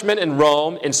Frenchman in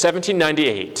Rome in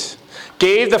 1798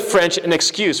 gave the French an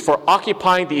excuse for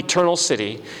occupying the Eternal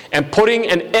City and putting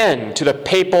an end to the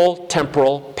papal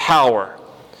temporal power.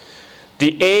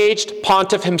 The aged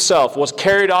pontiff himself was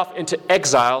carried off into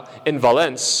exile in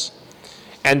Valence,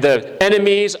 and the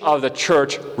enemies of the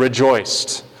church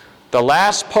rejoiced. The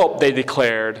last pope, they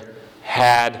declared,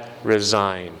 had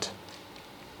resigned.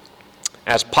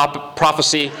 As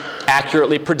prophecy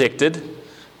accurately predicted,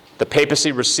 the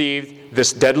papacy received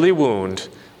this deadly wound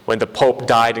when the Pope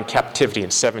died in captivity in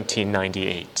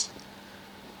 1798.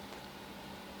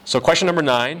 So question number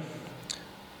 9,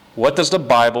 what does the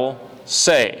Bible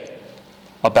say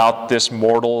about this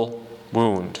mortal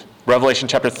wound? Revelation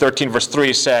chapter 13 verse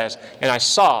 3 says, and I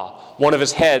saw one of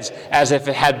his heads as if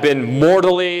it had been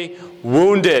mortally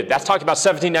wounded. That's talking about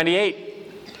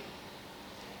 1798.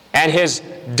 And his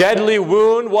deadly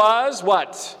wound was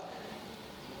what?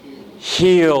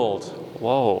 Healed.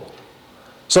 Whoa.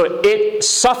 So it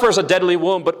suffers a deadly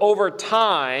wound, but over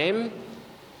time,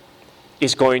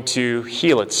 it's going to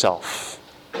heal itself.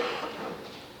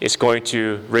 It's going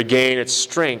to regain its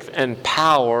strength and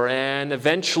power and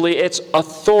eventually its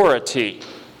authority.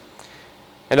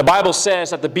 And the Bible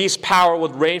says that the beast's power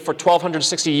would reign for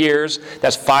 1260 years.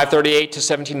 That's 538 to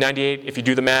 1798. If you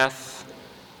do the math,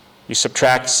 you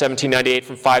subtract 1798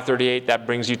 from 538, that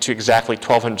brings you to exactly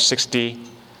 1260,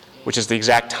 which is the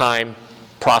exact time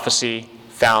prophecy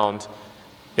found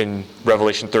in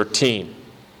Revelation 13.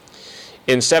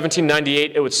 In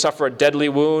 1798, it would suffer a deadly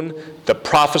wound. The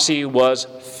prophecy was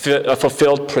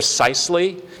fulfilled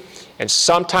precisely. And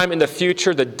sometime in the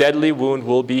future, the deadly wound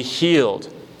will be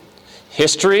healed.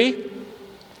 History,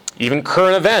 even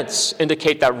current events,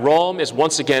 indicate that Rome is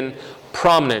once again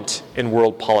prominent in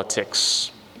world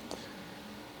politics.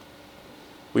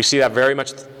 We see that very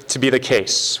much to be the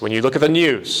case. When you look at the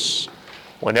news,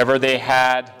 whenever they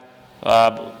had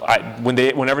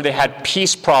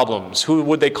peace problems, who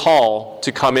would they call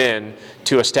to come in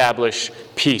to establish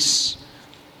peace?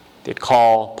 They'd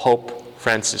call Pope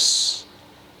Francis.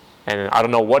 And I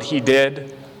don't know what he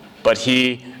did, but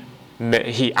he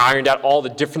ironed out all the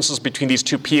differences between these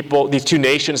two people, these two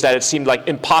nations, that it seemed like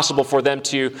impossible for them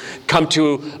to come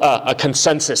to a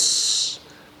consensus.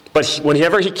 But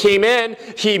whenever he came in,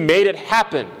 he made it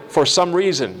happen for some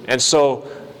reason. And so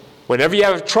whenever you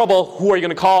have trouble, who are you going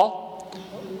to call?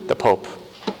 The Pope.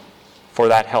 for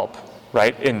that help,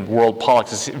 right, in world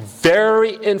politics. It's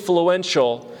very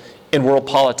influential in world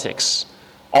politics,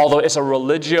 although it's a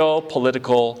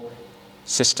religio-political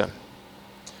system,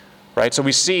 right? So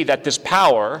we see that this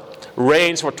power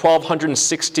reigns for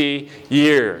 1,260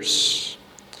 years.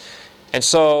 And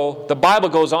so the Bible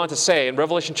goes on to say in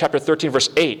Revelation chapter 13, verse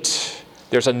 8,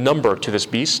 there's a number to this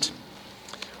beast.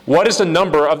 What is the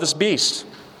number of this beast?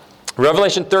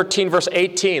 Revelation 13, verse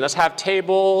 18. Let's have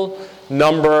table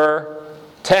number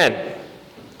 10.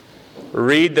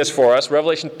 Read this for us.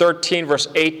 Revelation 13, verse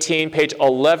 18, page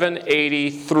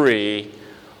 1183.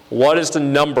 What is the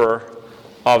number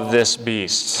of this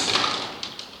beast?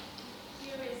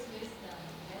 Here is wisdom.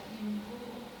 Let him who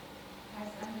has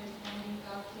understanding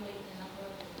calculate the number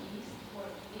of the beast, for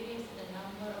it is the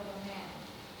number of a man.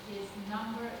 His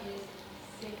number is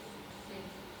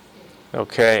 666.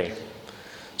 Okay.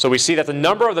 So we see that the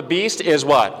number of the beast is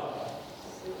what?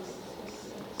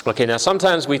 Okay, now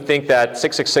sometimes we think that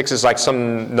 666 is like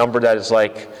some number that is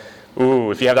like,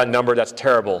 ooh, if you have that number, that's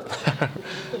terrible,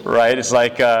 right? It's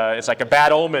like a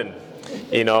bad omen.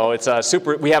 You know,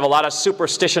 we have a lot of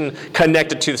superstition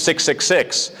connected to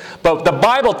 666. But the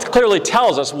Bible clearly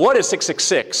tells us, what is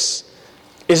 666?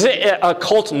 Is it a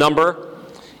cult number?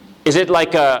 Is it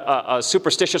like a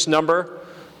superstitious number?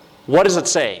 What does it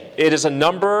say? It is a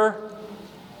number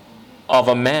of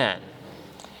a man.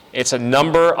 It's a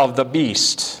number of the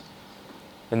beast.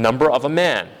 A number of a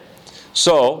man.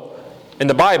 So, in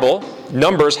the Bible,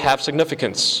 numbers have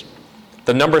significance.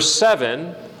 The number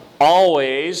 7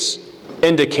 always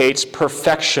indicates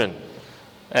perfection.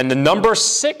 And the number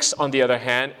 6, on the other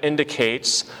hand,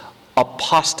 indicates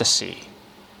apostasy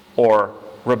or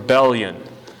rebellion.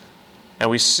 And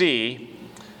we see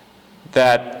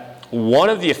that one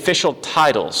of the official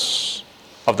titles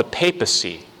of the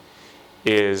papacy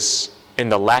is, in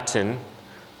the Latin,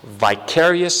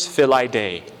 Vicarius Filii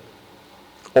Dei,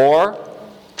 or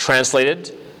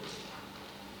translated,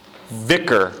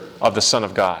 Vicar of the Son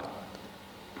of God.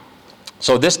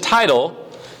 So this title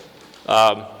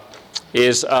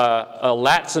is a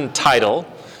Latin title.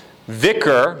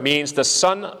 Vicar means the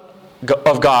Son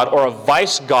of God, or a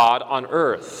vice God on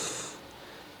earth.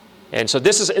 And so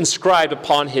this is inscribed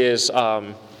upon his,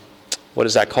 what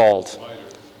is that called?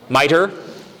 Mitre,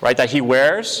 right, that he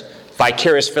wears.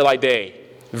 Vicarius Filii Dei.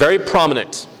 Very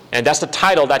prominent. And that's the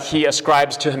title that he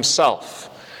ascribes to himself.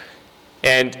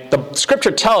 And the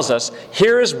scripture tells us,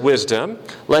 here is wisdom.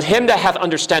 Let him that hath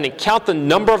understanding count the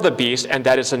number of the beast, and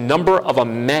that is the number of a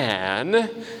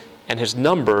man. And his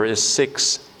number is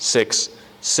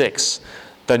 666.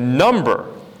 The number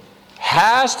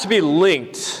has to be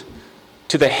linked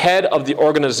to the head of the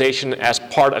organization as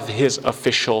part of his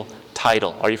official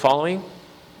title. Are you following?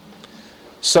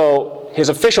 So his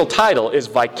official title is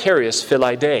Vicarius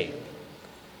Filii Dei.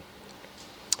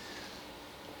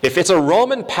 If it's a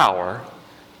Roman power,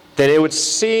 then it would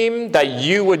seem that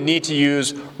you would need to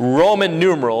use Roman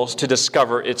numerals to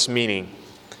discover its meaning.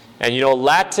 And you know,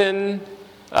 the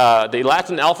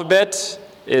Latin alphabet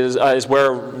is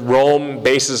where Rome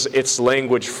bases its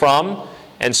language from.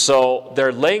 And so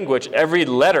their language, every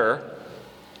letter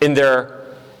in their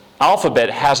alphabet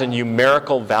has a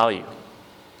numerical value.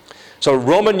 So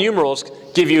Roman numerals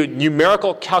give you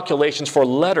numerical calculations for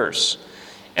letters.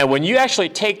 And when you actually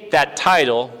take that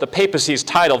title, the papacy's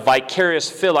title,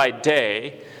 Vicarius Filii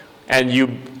Dei, and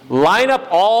you line up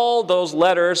all those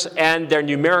letters and their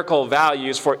numerical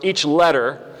values for each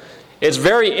letter, it's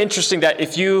very interesting that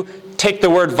if you take the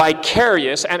word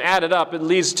vicarious and add it up, it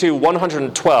leads to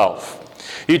 112.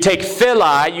 You take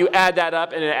Filii, you add that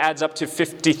up, and it adds up to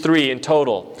 53 in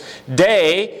total.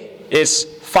 Dei is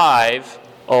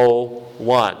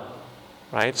 501.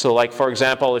 Right? So like, for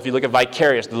example, if you look at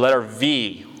vicarious, the letter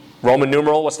V, Roman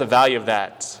numeral, what's the value of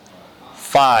that?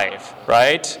 5,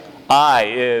 right? I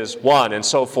is 1, and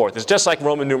so forth. It's just like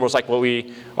Roman numerals, like what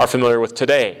we are familiar with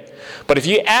today. But if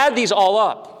you add these all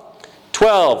up,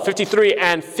 12, 53,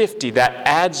 and 50, that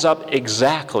adds up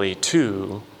exactly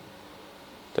to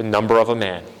the number of a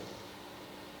man.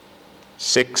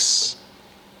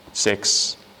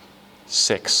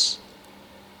 666.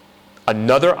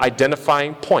 Another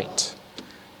identifying point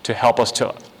to help us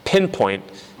to pinpoint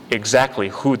exactly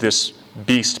who this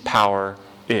beast power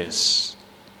is.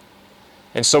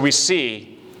 And so we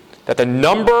see that the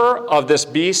number of this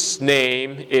beast's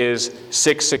name is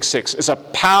 666. It's a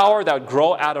power that would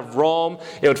grow out of Rome.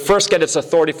 It would first get its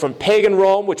authority from pagan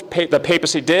Rome, which the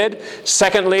papacy did.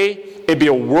 Secondly, it'd be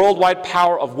a worldwide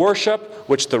power of worship,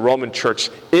 which the Roman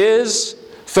Church is.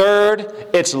 Third,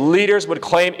 its leaders would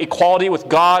claim equality with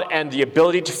God and the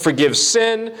ability to forgive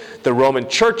sin. The Roman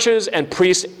churches and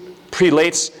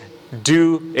prelates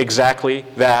do exactly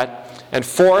that. And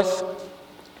fourth,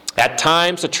 at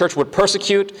times the church would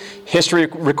persecute. History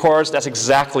records that's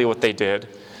exactly what they did.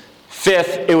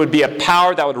 Fifth, it would be a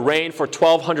power that would reign for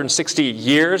 1,260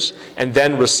 years and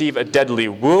then receive a deadly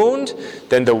wound.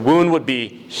 Then the wound would be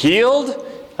healed.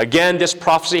 Again, this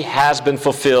prophecy has been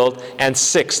fulfilled. And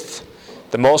sixth,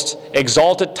 the most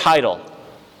exalted title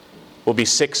will be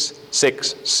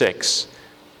 666.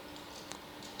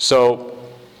 So,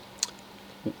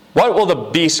 what will the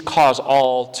beast cause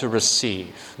all to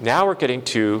receive? Now we're getting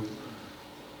to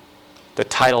the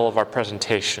title of our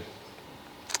presentation.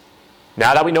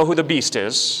 Now that we know who the beast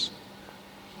is,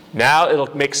 now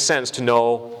it'll make sense to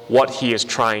know what he is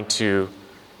trying to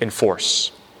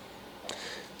enforce.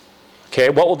 Okay,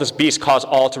 what will this beast cause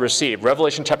all to receive?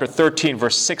 Revelation chapter 13,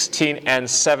 verse 16 and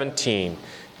 17.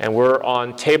 And we're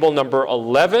on table number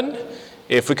 11.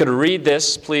 If we could read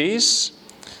this, please.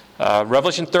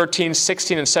 Revelation 13,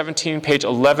 16, and 17, page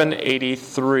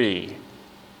 1183.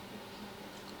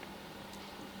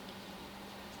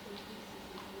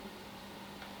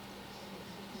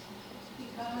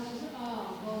 Because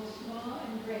all, both small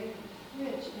and great,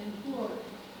 rich and poor,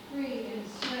 free and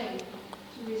slave,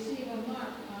 to receive a mark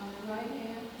on their right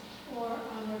hand or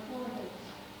on their foreheads,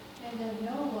 and that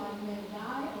no one may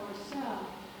buy or sell,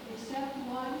 except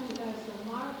one who has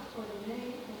the mark or the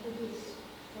name of the beast,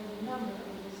 or the number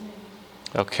of his name.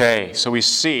 Okay, so we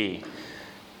see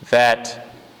that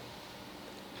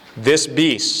this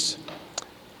beast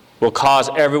will cause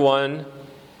everyone,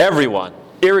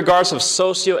 irregardless of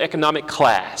socioeconomic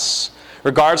class,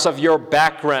 regardless of your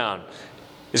background,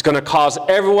 is going to cause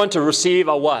everyone to receive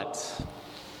a what?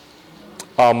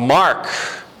 A mark.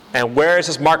 And where is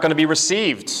this mark going to be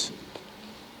received?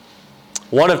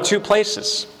 One of two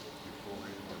places.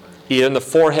 Either in the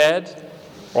forehead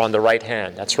or on the right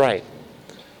hand. That's right.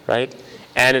 Right?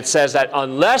 And it says that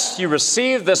unless you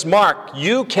receive this mark,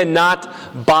 you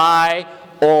cannot buy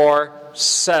or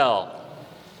sell.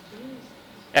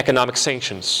 Economic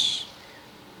sanctions.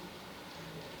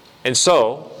 And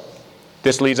so,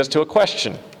 this leads us to a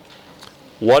question.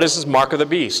 What is this mark of the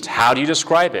beast? How do you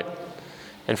describe it?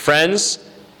 And friends,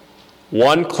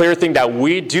 one clear thing that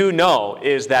we do know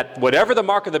is that whatever the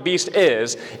mark of the beast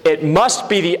is, it must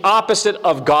be the opposite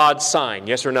of God's sign.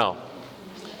 Yes or no?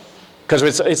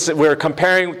 Because we're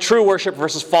comparing true worship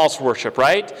versus false worship,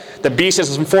 right? The beast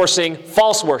is enforcing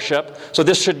false worship, so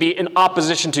this should be in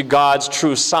opposition to God's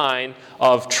true sign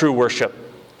of true worship.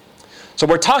 So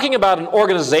we're talking about an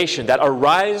organization that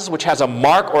arises which has a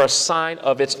mark or a sign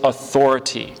of its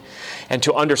authority. And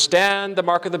to understand the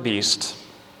mark of the beast,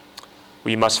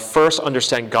 we must first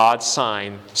understand God's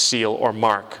sign, seal, or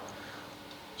mark.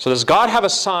 So does God have a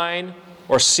sign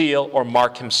or seal or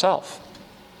mark himself?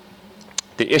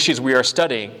 The issues we are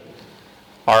studying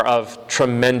are of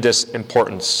tremendous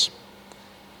importance.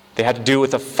 They had to do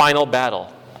with the final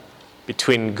battle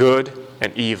between good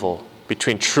and evil,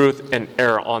 between truth and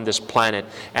error on this planet,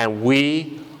 and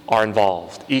we are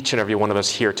involved, each and every one of us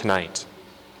here tonight.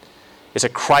 It's a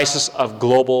crisis of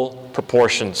global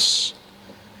proportions.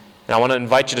 And I want to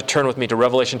invite you to turn with me to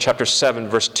Revelation chapter 7,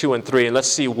 verse 2 and 3, and let's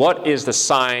see what is the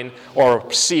sign or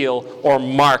seal or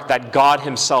mark that God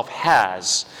himself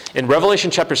has. In Revelation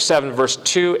chapter 7, verse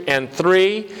 2 and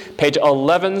 3, page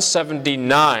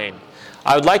 1179.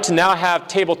 I would like to now have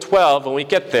table 12, when we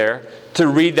get there, to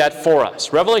read that for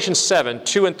us. Revelation 7,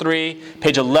 2 and 3,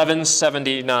 page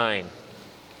 1179.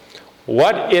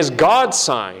 What is God's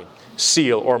sign,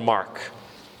 seal, or mark?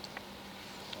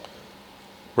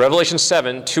 Revelation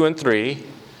 7, 2 and 3,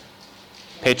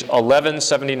 page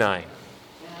 1179.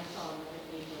 And I saw another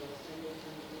angel ascending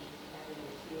from the east, having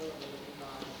the seal of the living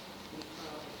God. He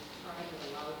cried with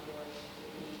a loud voice to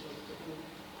the angels to whom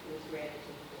it was granted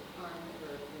to harm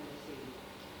the earth and the sea.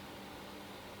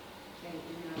 And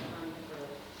do not harm the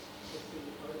earth, the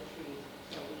sea, or the trees,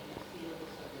 till we have sealed the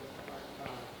servants of our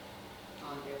God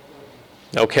on their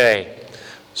foreheads. Okay,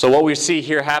 so what we see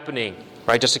here happening,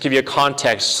 right, just to give you a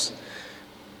context,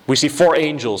 we see four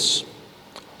angels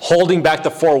holding back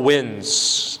the four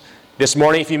winds. This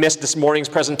morning, if you missed this morning's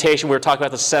presentation, we were talking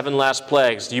about the 7 last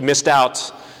plagues. You missed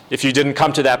out if you didn't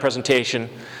come to that presentation.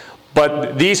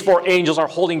 But these four angels are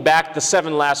holding back the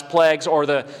 7 last plagues, or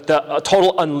the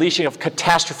total unleashing of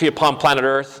catastrophe upon planet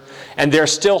Earth. And they're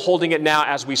still holding it now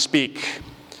as we speak.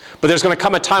 But there's going to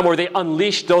come a time where they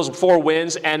unleash those 4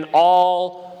 winds and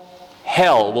all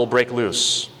hell will break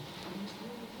loose.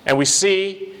 And we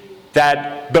see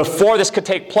that before this could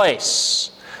take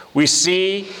place, we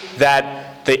see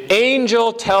that the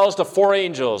angel tells the 4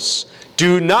 angels,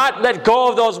 do not let go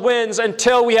of those winds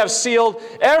until we have sealed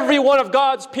every one of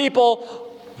God's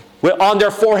people on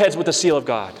their foreheads with the seal of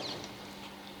God.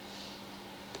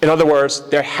 In other words,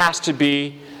 there has to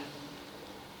be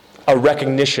a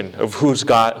recognition of who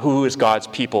is God's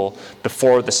people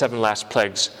before the 7 last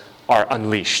plagues are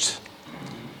unleashed.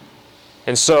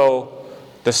 And so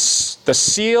the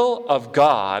seal of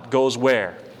God goes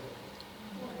where?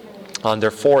 On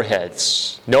their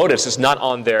foreheads. Notice it's not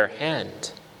on their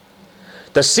hand.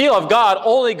 The seal of God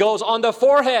only goes on the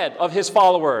forehead of his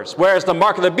followers, whereas the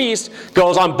mark of the beast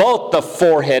goes on both the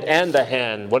forehead and the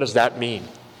hand. What does that mean?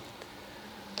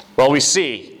 Well, we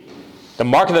see the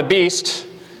mark of the beast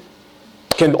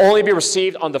can only be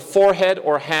received on the forehead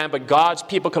or hand, but God's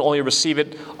people can only receive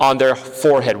it on their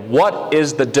forehead. What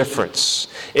is the difference?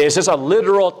 Is this a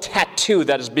literal tattoo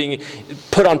that is being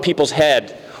put on people's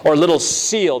head, or a little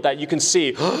seal that you can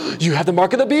see? You have the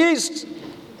mark of the beast.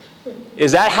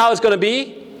 Is that how it's going to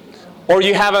be? Or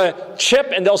you have a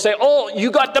chip and they'll say, oh,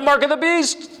 you got the mark of the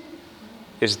beast.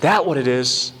 Is that what it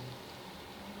is?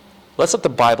 Let's let the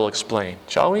Bible explain,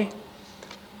 shall we?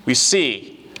 We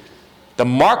see the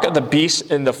mark of the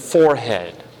beast in the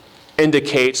forehead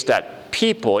indicates that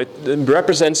people, it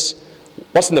represents,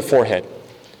 what's in the forehead?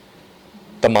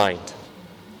 The mind.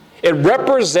 It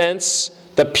represents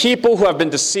the people who have been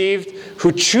deceived,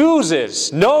 who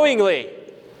chooses knowingly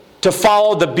to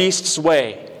follow the beast's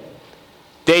way.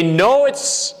 They know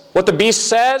it's what the beast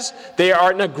says. They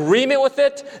are in agreement with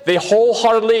it. They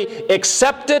wholeheartedly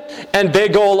accept it, and they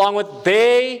go along with it.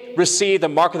 They receive the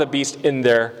mark of the beast in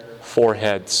their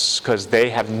foreheads because they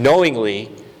have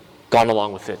knowingly gone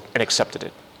along with it and accepted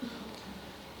it.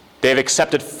 They've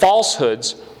accepted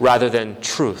falsehoods rather than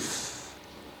truth.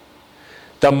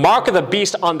 The mark of the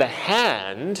beast on the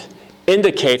hand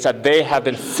indicates that they have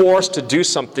been forced to do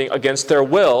something against their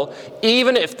will,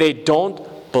 even if they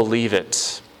don't believe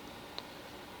it.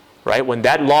 Right? When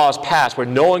that law is passed where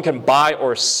no one can buy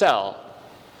or sell,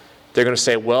 they're going to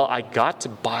say, well, I got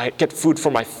to get food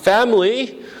for my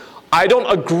family. I don't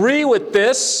agree with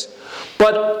this,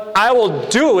 but I will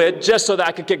do it just so that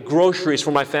I could get groceries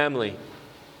for my family.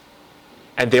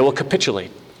 And they will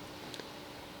capitulate.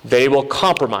 They will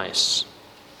compromise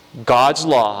God's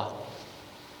law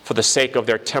for the sake of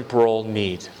their temporal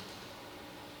need.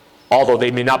 Although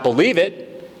they may not believe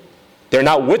it, they're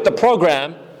not with the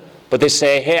program, but they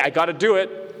say, hey, I got to do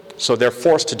it, so they're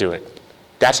forced to do it.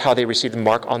 That's how they receive the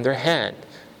mark on their hand.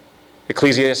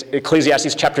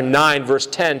 Ecclesiastes chapter 9, verse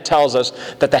 10 tells us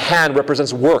that the hand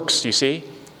represents works, you see,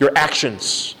 your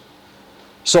actions.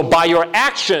 So by your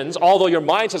actions, although your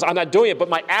mind says, I'm not doing it, but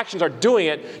my actions are doing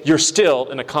it, you're still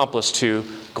an accomplice to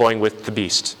going with the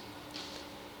beast.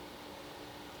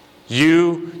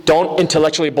 You don't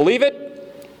intellectually believe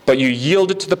it, but you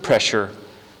yielded to the pressure.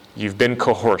 You've been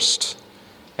coerced.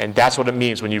 And that's what it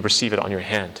means when you receive it on your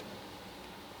hand.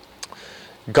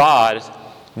 God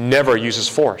never uses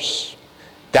force.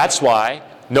 That's why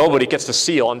nobody gets the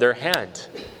seal on their hand.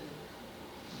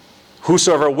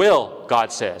 Whosoever will,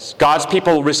 God says. God's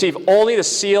people will receive only the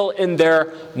seal in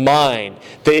their mind.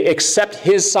 They accept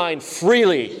his sign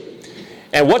freely.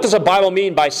 And what does the Bible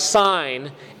mean by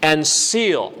sign and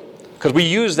seal? Because we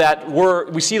use that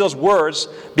word, we see those words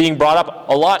being brought up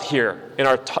a lot here in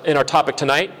our topic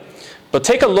tonight. But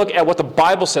take a look at what the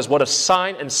Bible says, what a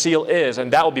sign and seal is,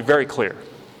 and that will be very clear.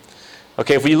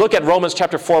 Okay, if we look at Romans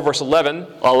chapter 4, verse 11,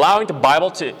 allowing the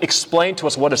Bible to explain to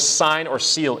us what a sign or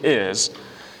seal is,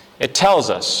 it tells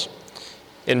us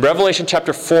in Revelation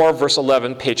chapter 4, verse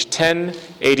 11, page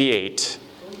 1088.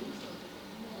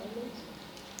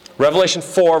 Revelation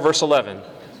 4, verse 11.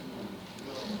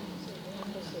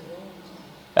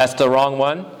 That's the wrong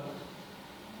one.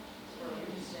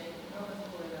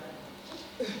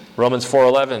 Romans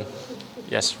 4:11.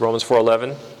 Yes, Romans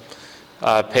 4:11.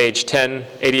 Page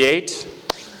 1088.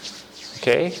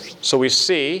 Okay, so we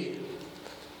see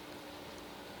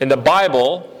in the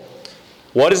Bible,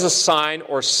 what is a sign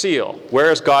or seal?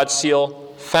 Where is God's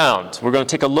seal found? We're going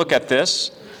to take a look at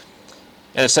this.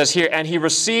 And it says here, and he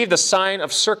received the sign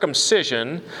of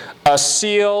circumcision, a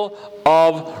seal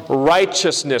of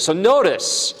righteousness. So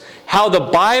notice how the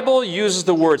Bible uses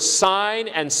the word sign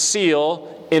and seal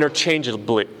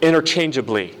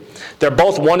interchangeably. They're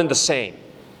both one and the same.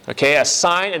 Okay, a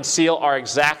sign and seal are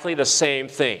exactly the same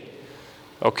thing.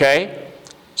 Okay?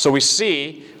 So we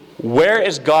see, where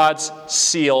is God's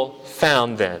seal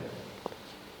found then?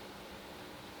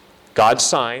 God's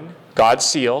sign, God's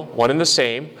seal, one and the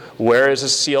same. Where is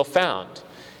his seal found?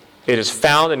 It is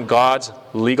found in God's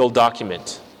legal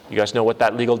document. You guys know what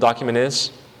that legal document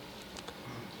is?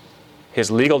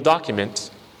 His legal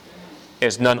document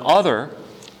is none other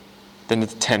than the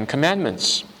Ten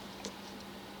Commandments.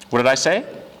 What did I say?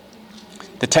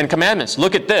 The Ten Commandments.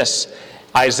 Look at this.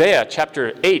 Isaiah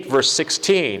chapter 8, verse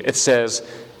 16. It says,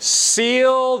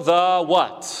 seal the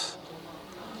what?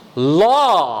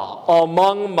 Law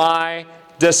among my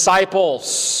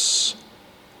disciples.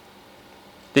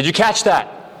 Did you catch that?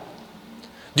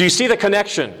 Do you see the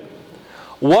connection?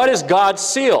 What is God's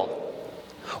seal?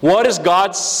 What is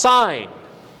God's sign?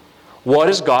 What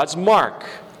is God's mark?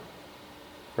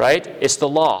 Right? It's the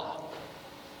law.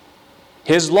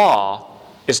 His law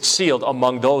is sealed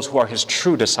among those who are His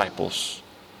true disciples.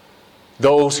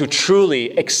 Those who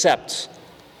truly accept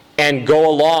and go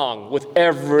along with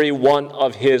every one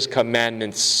of His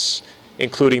commandments,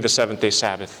 including the seventh-day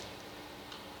Sabbath.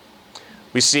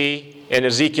 We see in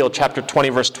Ezekiel chapter 20,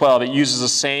 verse 12, it uses the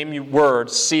same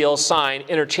word, seal, sign,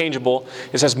 interchangeable.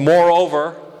 It says,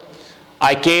 moreover,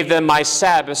 I gave them my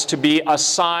Sabbaths to be a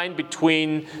sign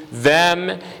between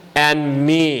them and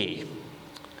me.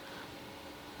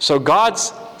 So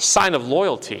God's sign of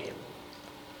loyalty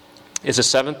is the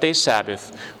seventh-day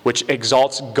Sabbath, which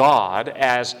exalts God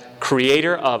as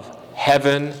creator of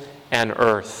heaven and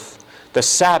earth. The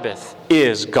Sabbath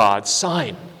is God's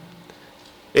sign.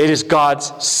 It is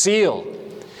God's seal.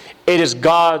 It is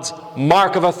God's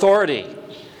mark of authority.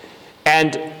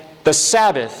 And the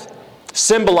Sabbath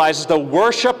symbolizes the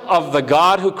worship of the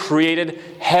God who created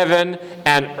heaven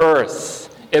and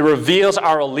earth. It reveals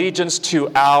our allegiance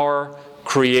to our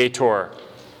Creator.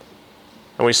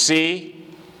 And we see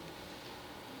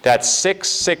that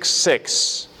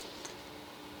 666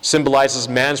 symbolizes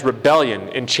man's rebellion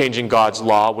in changing God's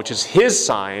law, which is his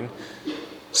sign,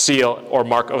 seal, or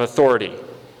mark of authority.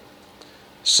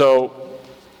 So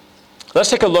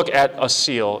let's take a look at a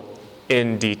seal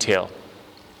in detail.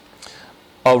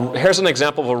 Here's an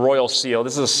example of a royal seal.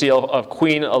 This is a seal of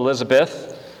Queen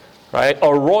Elizabeth. Right?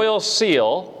 A royal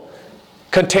seal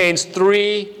contains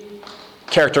 3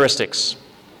 characteristics.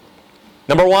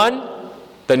 Number 1,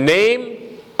 the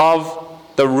name of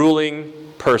the ruling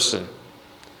person.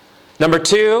 Number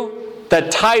 2, the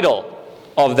title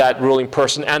of that ruling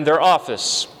person and their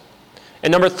office.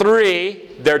 And number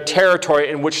 3, their territory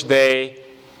in which they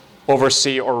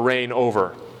oversee or reign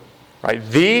over. Right?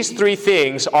 These 3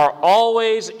 things are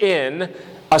always in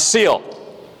a seal.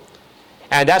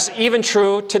 And that's even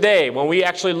true today when we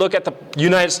actually look at the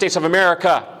United States of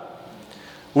America.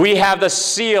 We have the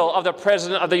seal of the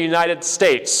President of the United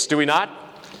States, do we not?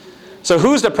 So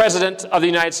who's the President of the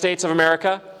United States of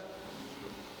America?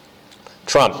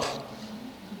 Trump.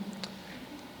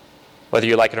 Whether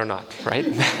you like it or not, right?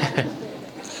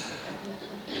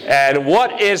 And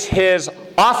what is his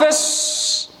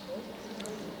office?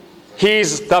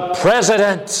 He's the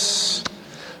President.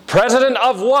 President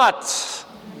of what?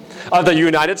 Of the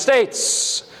United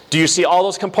States. Do you see all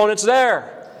those components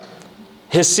there?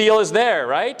 His seal is there,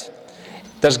 right?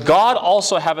 Does God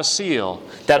also have a seal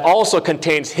that also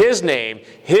contains His name,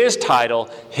 His title,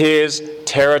 His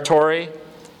territory?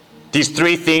 These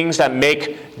 3 things that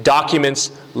make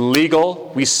documents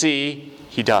legal, we see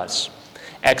He does.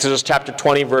 Exodus chapter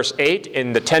 20, verse 8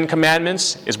 in the 10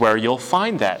 Commandments is where you'll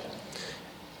find that.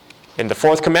 In the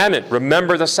 4th commandment,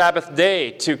 remember the Sabbath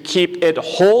day to keep it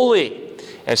holy.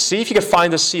 And see if you can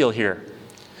find the seal here.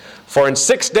 For in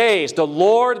 6 days the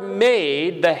Lord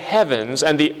made the heavens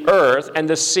and the earth and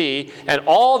the sea and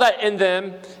all that in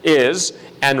them is,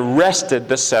 and rested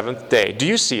the 7th day. Do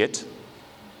you see it?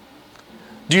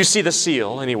 Do you see the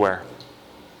seal anywhere?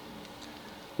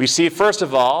 We see, first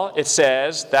of all, it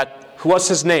says that, what's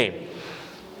His name?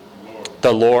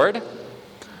 The Lord.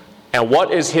 And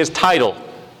what is His title?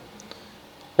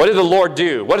 What did the Lord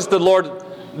do? What is the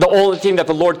only thing that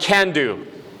the Lord can do?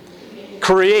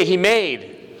 Create. He made.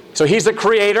 So He's the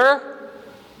creator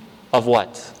of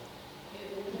what?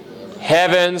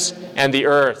 Heavens and the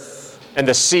earth and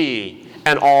the sea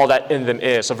and all that in them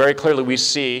is. So very clearly we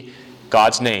see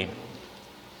God's name,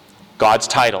 God's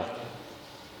title,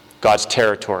 God's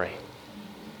territory.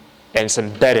 And it's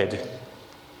embedded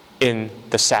in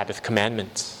the Sabbath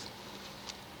commandments.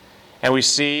 And we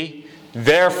see,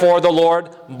 therefore the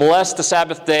Lord blessed the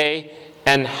Sabbath day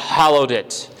and hallowed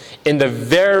it. In the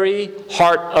very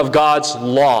heart of God's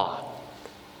law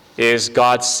is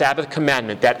God's Sabbath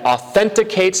commandment that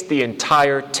authenticates the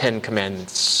entire 10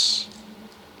 commandments.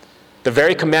 The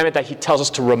very commandment that He tells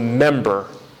us to remember,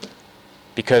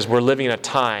 because we're living in a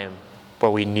time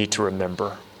where we need to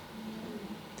remember.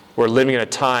 We're living in a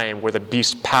time where the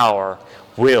beast's power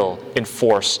will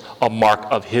enforce a mark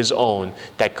of his own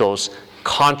that goes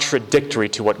contradictory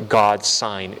to what God's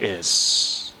sign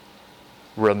is.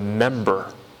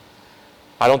 Remember.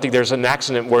 I don't think there's an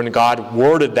accident when God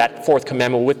worded that 4th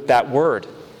commandment with that word.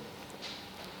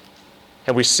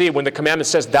 And we see when the commandment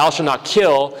says, thou shalt not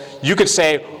kill, you could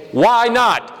say, why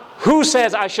not? Who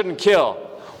says I shouldn't kill?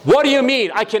 What do you mean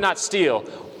I cannot steal?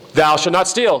 Thou shalt not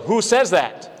steal. Who says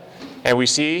that? And we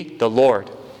see the Lord.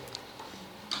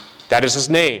 That is his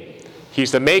name.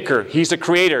 He's the maker. He's the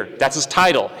creator. That's his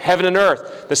title. Heaven and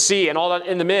earth, the sea, and all that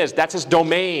in them is. That's his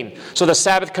domain. So the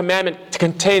Sabbath commandment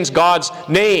contains God's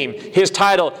name, his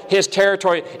title, his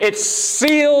territory. It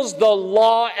seals the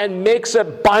law and makes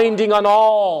it binding on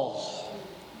all.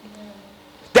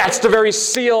 That's the very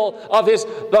seal of his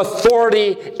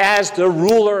authority as the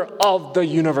ruler of the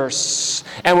universe.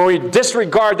 And when we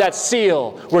disregard that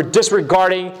seal, we're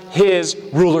disregarding his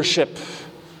rulership.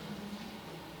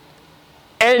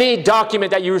 Any document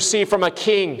that you receive from a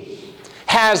king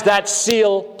has that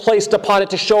seal placed upon it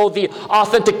to show the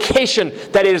authentication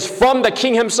that it is from the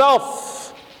king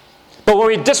himself. But when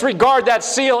we disregard that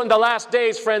seal in the last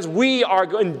days, friends, we are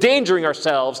endangering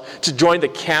ourselves to join the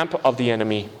camp of the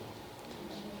enemy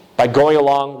by going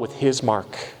along with his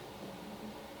mark.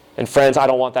 And friends, I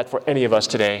don't want that for any of us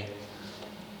today.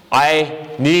 I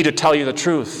need to tell you the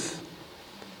truth,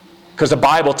 because the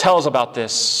Bible tells about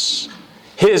this.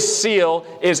 His seal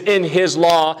is in his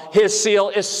law. His seal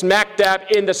is smack dab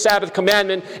in the Sabbath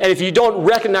commandment. And if you don't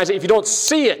recognize it, if you don't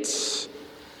see it,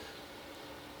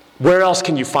 where else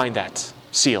can you find that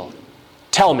seal?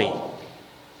 Tell me.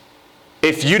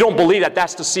 If you don't believe that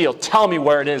that's the seal, tell me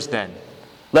where it is then.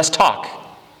 Let's talk.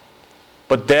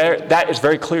 But that is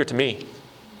very clear to me.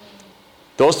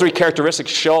 Those three characteristics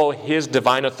show his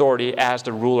divine authority as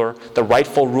the ruler, the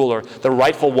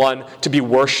rightful one to be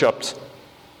worshipped.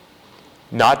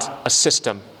 Not a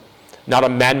system, not a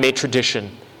man-made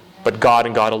tradition, but God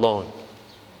and God alone.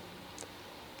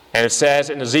 And it says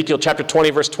in Ezekiel chapter 20,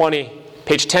 verse 20,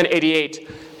 page 1088,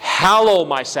 hallow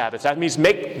my Sabbaths. That means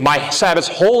make my Sabbaths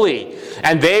holy.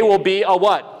 And they will be a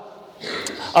what?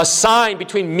 A sign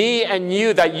between me and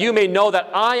you, that you may know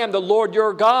that I am the Lord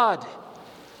your God.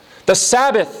 The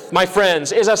Sabbath, my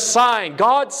friends, is a sign,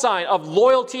 God's sign of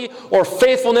loyalty or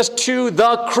faithfulness to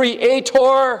the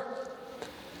Creator.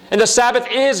 And the Sabbath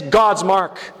is God's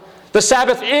mark. The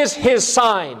Sabbath is his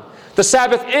sign. The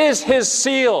Sabbath is his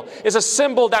seal. It's a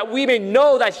symbol that we may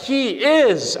know that he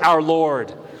is our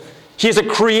Lord. He is a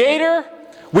creator.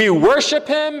 We worship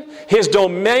him. His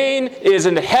domain is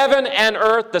in heaven and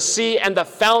earth, the sea, and the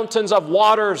fountains of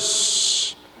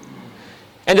waters.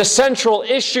 And the central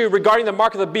issue regarding the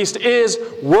mark of the beast is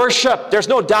worship. There's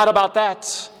no doubt about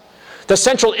that. The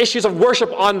central issues of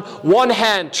worship on one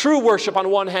hand, true worship on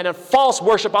one hand, and false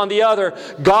worship on the other.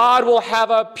 God will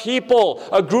have a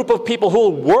group of people who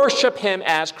will worship him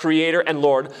as Creator and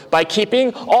Lord by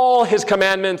keeping all his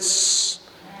commandments.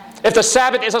 If the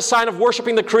Sabbath is a sign of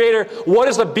worshiping the Creator, what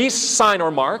is the beast's sign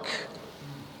or mark?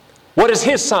 What is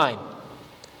his sign?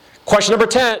 Question number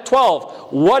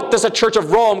 12. What does the Church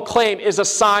of Rome claim is a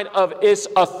sign of its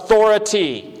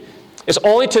authority? It's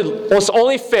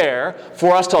only fair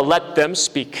for us to let them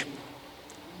speak.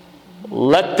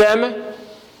 Let them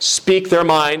speak their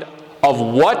mind of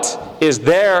what is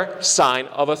their sign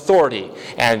of authority.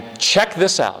 And check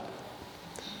this out.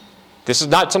 This is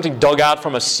not something dug out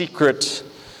from a secret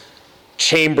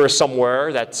chamber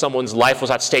somewhere that someone's life was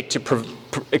at stake to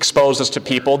expose this to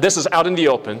people. This is out in the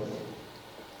open.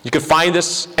 You can find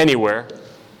this anywhere.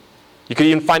 You could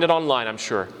even find it online, I'm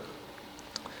sure.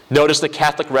 Notice the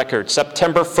Catholic record,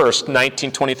 September 1st,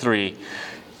 1923.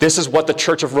 This is what the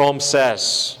Church of Rome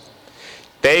says.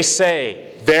 They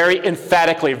say very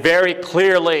emphatically, very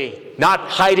clearly, not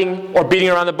hiding or beating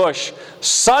around the bush,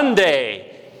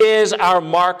 Sunday is our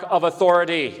mark of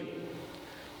authority.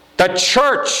 The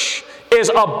church is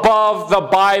above the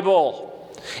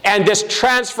Bible. And this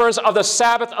transference of the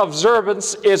Sabbath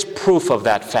observance is proof of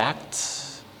that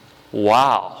fact.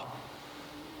 Wow.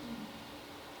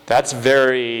 That's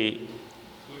very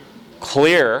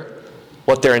clear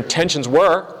what their intentions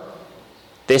were.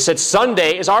 They said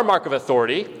Sunday is our mark of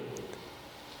authority.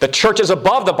 The church is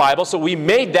above the Bible, so we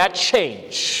made that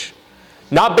change.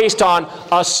 Not based on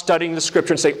us studying the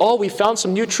Scripture and saying, oh, we found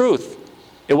some new truth.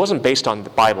 It wasn't based on the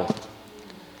Bible.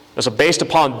 It was based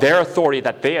upon their authority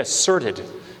that they asserted,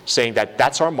 saying that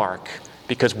that's our mark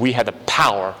because we had the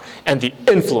power and the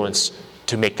influence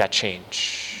to make that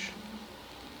change.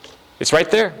 It's right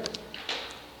there.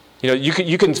 You know,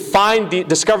 you can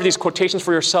discover these quotations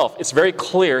for yourself. It's very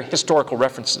clear historical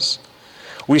references.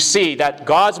 We see that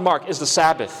God's mark is the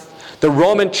Sabbath. The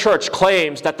Roman Church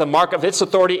claims that the mark of its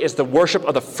authority is the worship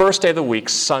of the first day of the week,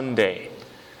 Sunday.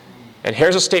 And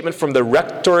here's a statement from the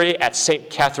rectory at St.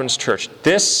 Catherine's Church.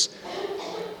 This,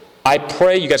 I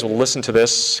pray you guys will listen to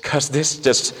this, because this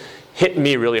just hit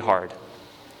me really hard.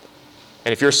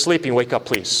 And if you're sleeping, wake up,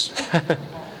 please.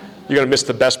 You're going to miss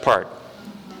the best part.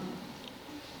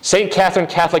 St. Catherine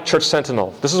Catholic Church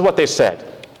Sentinel. This is what they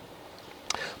said.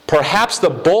 Perhaps the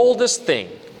boldest thing,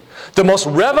 the most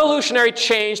revolutionary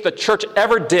change the church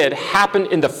ever did happened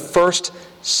in the first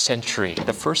century.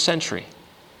 The first century.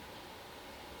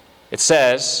 It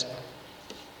says,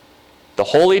 the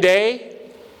holy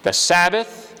day, the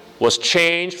Sabbath, was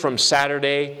changed from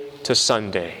Saturday to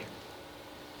Sunday.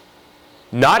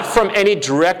 Not from any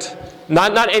directions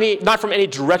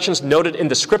noted in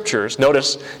the Scriptures.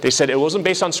 Notice, they said it wasn't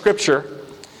based on Scripture.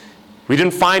 We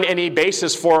didn't find any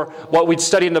basis for what we'd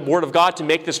study in the Word of God to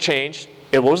make this change.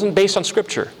 It wasn't based on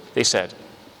Scripture, they said.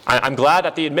 I'm glad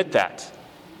that they admit that.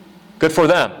 Good for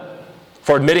them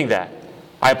for admitting that.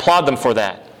 I applaud them for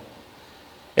that.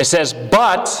 It says,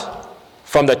 but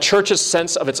from the church's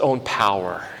sense of its own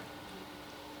power.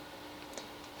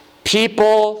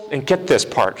 People, and get this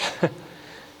part,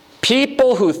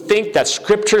 people who think that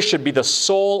Scripture should be the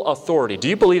sole authority. Do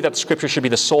you believe that Scripture should be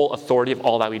the sole authority of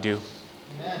all that we do?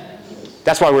 Amen.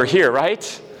 That's why we're here,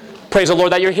 right? Praise the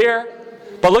Lord that you're here.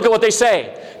 But look at what they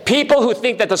say. People who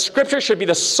think that the Scripture should be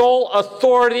the sole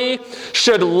authority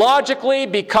should logically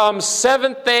become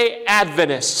Seventh-day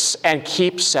Adventists and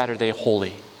keep Saturday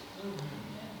holy.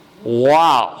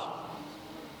 Wow.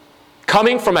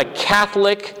 Coming from a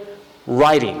Catholic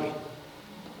writing.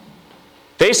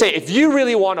 They say if you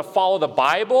really want to follow the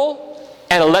Bible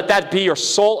and let that be your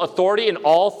sole authority in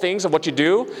all things of what you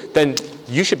do, then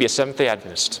you should be a Seventh-day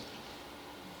Adventist.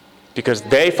 Because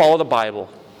they follow the Bible.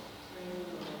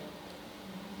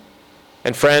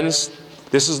 And friends,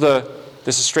 this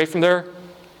is straight from their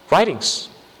writings.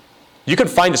 You can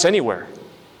find this anywhere.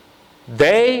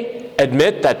 They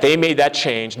admit that they made that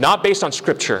change, not based on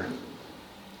Scripture,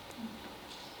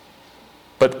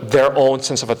 but their own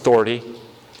sense of authority.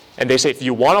 And they say, if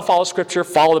you want to follow Scripture,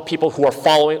 follow the people who are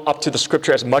following up to the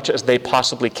Scripture as much as they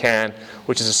possibly can,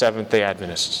 which is the Seventh-day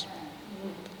Adventists.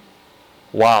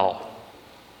 Wow.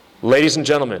 Ladies and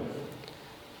gentlemen,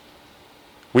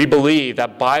 we believe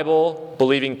that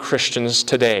Bible-believing Christians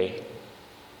today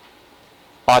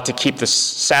ought to keep the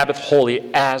Sabbath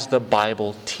holy as the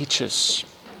Bible teaches.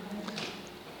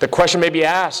 The question may be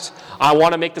asked, I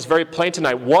want to make this very plain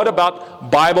tonight. What about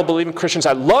Bible-believing Christians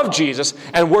that love Jesus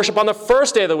and worship on the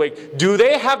first day of the week? Do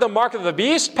they have the mark of the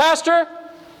beast, Pastor?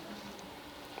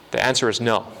 The answer is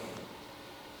no.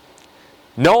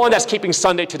 No one that's keeping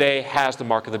Sunday today has the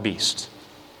mark of the beast.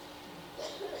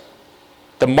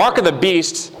 The mark of the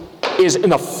beast is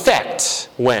in effect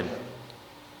when?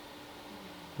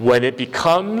 When it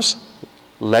becomes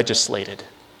legislated.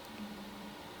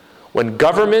 When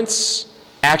governments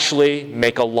actually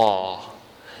make a law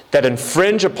that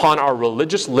infringe upon our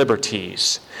religious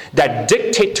liberties, that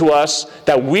dictate to us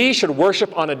that we should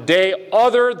worship on a day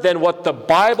other than what the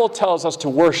Bible tells us to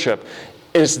worship,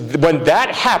 is when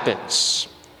that happens,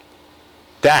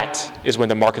 that is when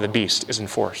the mark of the beast is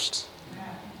enforced.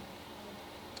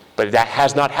 But that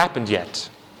has not happened yet.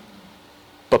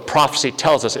 But prophecy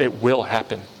tells us it will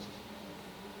happen.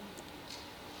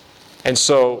 And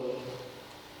so,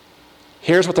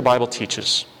 here's what the Bible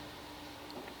teaches.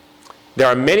 There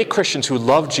are many Christians who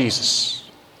love Jesus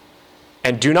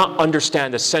and do not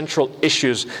understand the central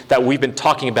issues that we've been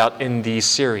talking about in these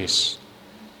series.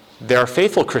 There are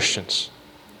faithful Christians.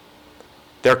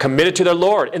 They're committed to their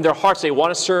Lord. In their hearts, they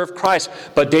want to serve Christ,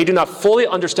 but they do not fully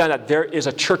understand that there is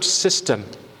a church system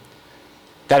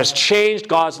that has changed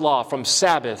God's law from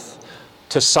Sabbath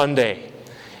to Sunday.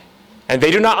 And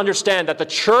they do not understand that the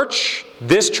church,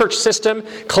 this church system,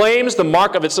 claims the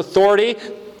mark of its authority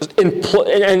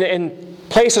and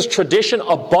places tradition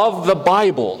above the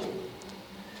Bible.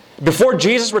 Before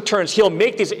Jesus returns, He'll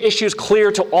make these issues clear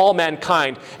to all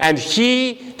mankind. And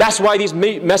that's why these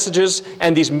messages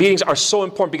and these meetings are so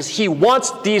important, because He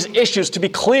wants these issues to be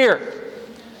clear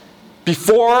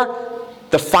before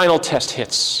the final test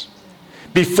hits.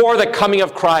 Before the coming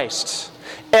of Christ,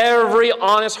 every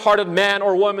honest-hearted man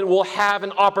or woman will have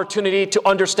an opportunity to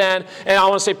understand. And I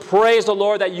want to say, praise the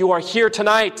Lord that you are here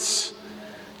tonight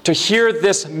to hear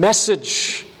this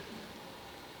message.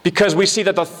 Because we see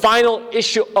that the final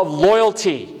issue of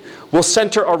loyalty will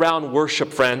center around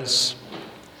worship, friends.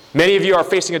 Many of you are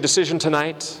facing a decision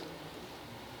tonight.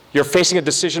 You're facing a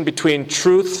decision between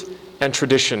truth and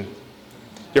tradition.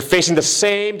 You're facing the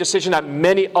same decision that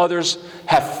many others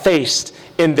have faced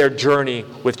in their journey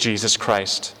with Jesus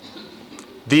Christ.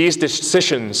 These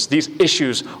decisions, these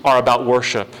issues are about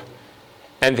worship,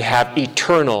 and they have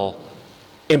eternal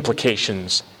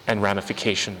implications and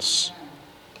ramifications.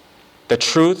 The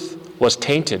truth was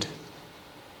tainted.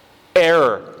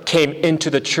 Error came into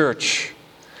the church.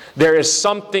 There is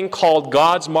something called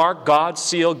God's mark, God's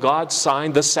seal, God's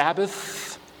sign, the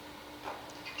Sabbath.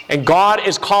 And God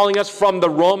is calling us from the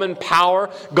Roman power.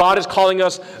 God is calling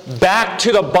us back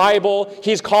to the Bible.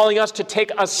 He's calling us to take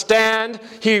a stand.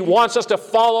 He wants us to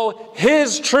follow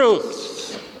His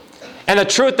truth. And the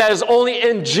truth that is only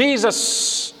in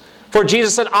Jesus. For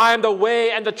Jesus said, I am the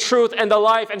way and the truth and the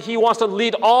life. And He wants to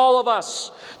lead all of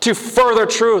us to further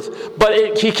truth.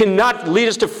 But He cannot lead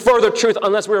us to further truth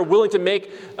unless we are willing to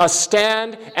make a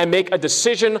stand and make a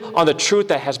decision on the truth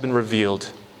that has been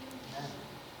revealed.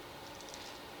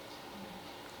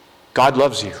 God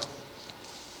loves you.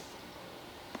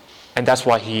 And that's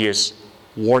why He is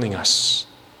warning us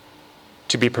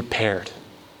to be prepared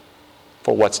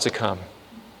for what's to come.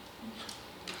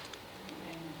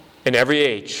 In every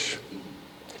age,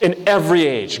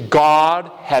 God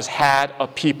has had a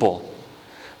people.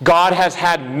 God has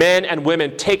had men and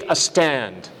women take a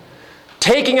stand.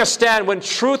 Taking a stand when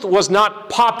truth was not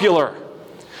popular.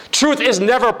 Truth is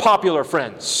never popular,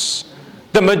 friends.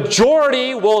 The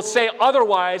majority will say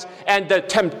otherwise, and the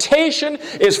temptation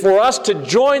is for us to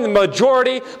join the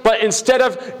majority, but instead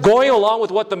of going along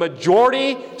with what the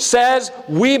majority says,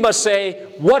 we must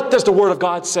say, what does the Word of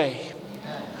God say?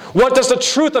 What does the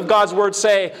truth of God's Word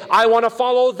say? I want to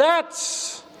follow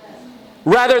that.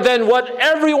 Rather than what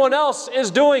everyone else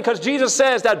is doing. Because Jesus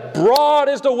says that broad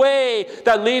is the way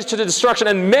that leads to the destruction.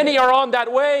 And many are on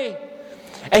that way.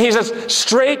 And He says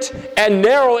straight and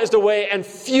narrow is the way. And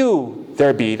few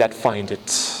there be that find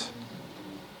it.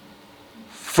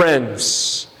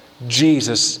 Friends,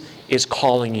 Jesus is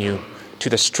calling you to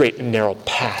the straight and narrow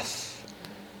path.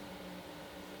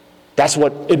 That's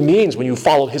what it means when you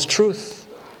follow His truth.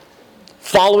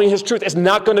 Following His truth is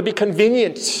not going to be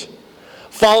convenient.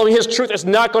 Following His truth is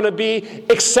not going to be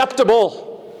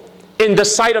acceptable in the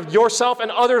sight of yourself and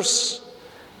others.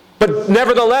 But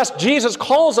nevertheless, Jesus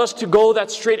calls us to go that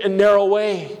straight and narrow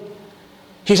way.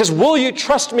 He says, will you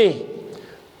trust me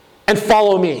and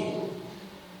follow me?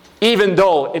 Even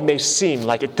though it may seem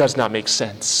like it does not make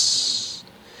sense.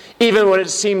 Even when it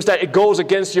seems that it goes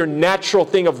against your natural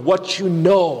thing of what you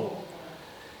know.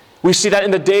 We see that in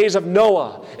the days of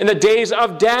Noah, in the days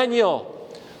of Daniel,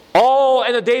 all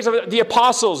in the days of the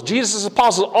apostles, Jesus'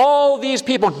 apostles, all these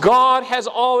people. God has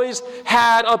always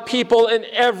had a people in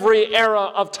every era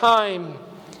of time.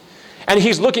 And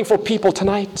He's looking for people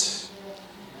tonight.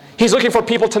 He's looking for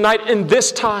people tonight in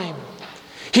this time.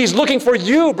 He's looking for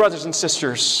you, brothers and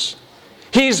sisters.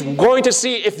 He's going to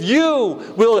see if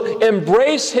you will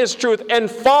embrace His truth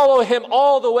and follow Him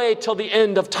all the way till the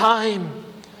end of time.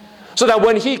 So that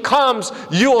when He comes,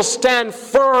 you will stand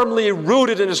firmly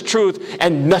rooted in His truth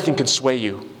and nothing can sway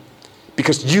you.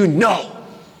 Because you know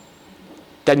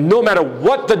that no matter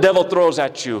what the devil throws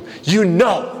at you, you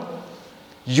know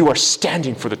you are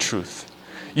standing for the truth.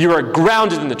 You are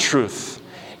grounded in the truth.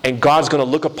 And God's going to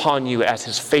look upon you as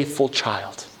His faithful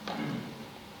child.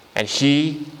 And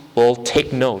He will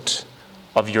take note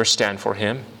of your stand for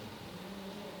Him.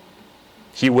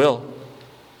 He will.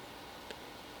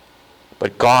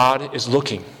 But God is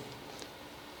looking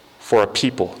for a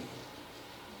people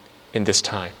in this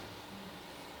time.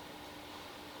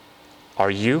 Are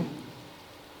you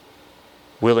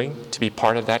willing to be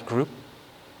part of that group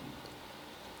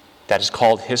that is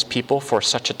called His people for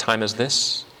such a time as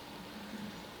this?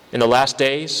 In the last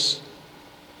days,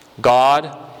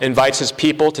 God invites His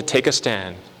people to take a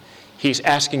stand. He's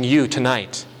asking you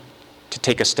tonight to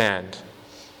take a stand.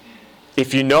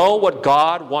 If you know what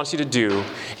God wants you to do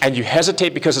and you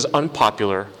hesitate because it's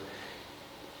unpopular,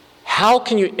 how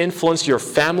can you influence your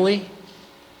family,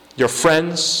 your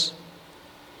friends,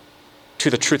 to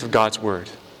the truth of God's Word?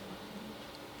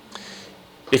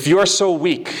 If you are so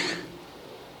weak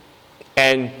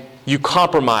and you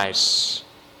compromise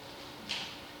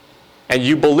and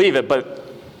you believe it,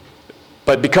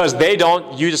 but because they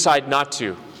don't, you decide not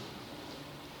to.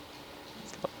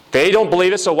 They don't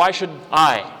believe it, so why should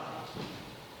I?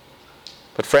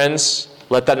 But friends,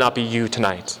 let that not be you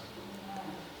tonight.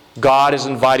 God is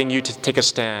inviting you to take a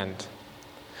stand.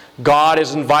 God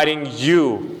is inviting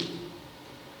you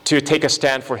to take a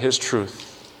stand for His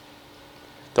truth.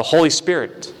 The Holy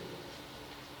Spirit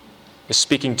is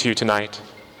speaking to you tonight.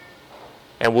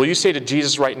 And will you say to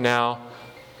Jesus right now,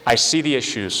 I see the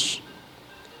issues.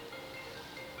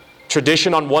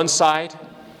 Tradition on one side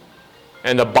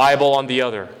and the Bible on the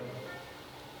other.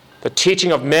 The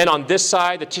teaching of men on this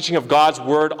side, the teaching of God's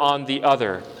Word on the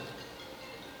other.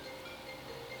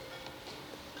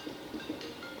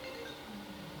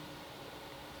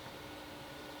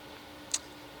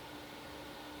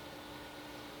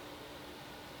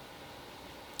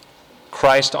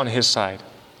 Christ on His side,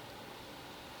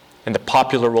 and the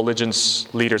popular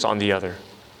religion's leaders on the other.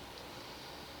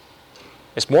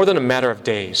 It's more than a matter of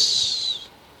days.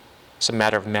 It's a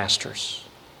matter of masters.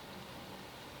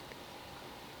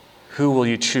 Who will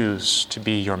you choose to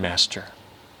be your master?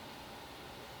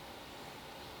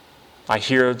 I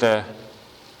hear the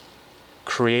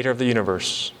Creator of the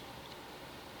universe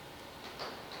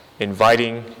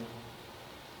inviting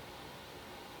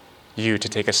you to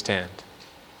take a stand.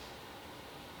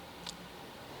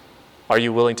 Are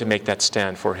you willing to make that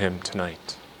stand for Him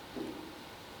tonight?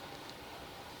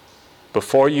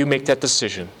 Before you make that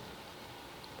decision,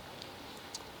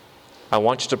 I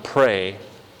want you to pray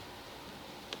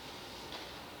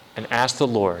and ask the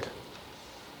Lord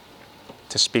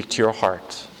to speak to your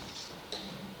heart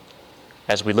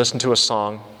as we listen to a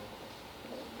song,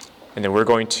 and then we're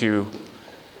going to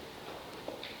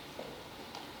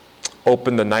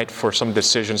open the night for some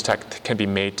decisions that can be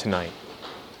made tonight.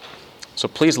 So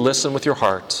please listen with your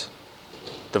heart,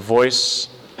 the voice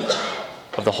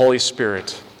of the Holy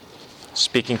Spirit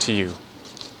speaking to you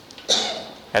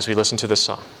as we listen to this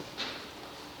song.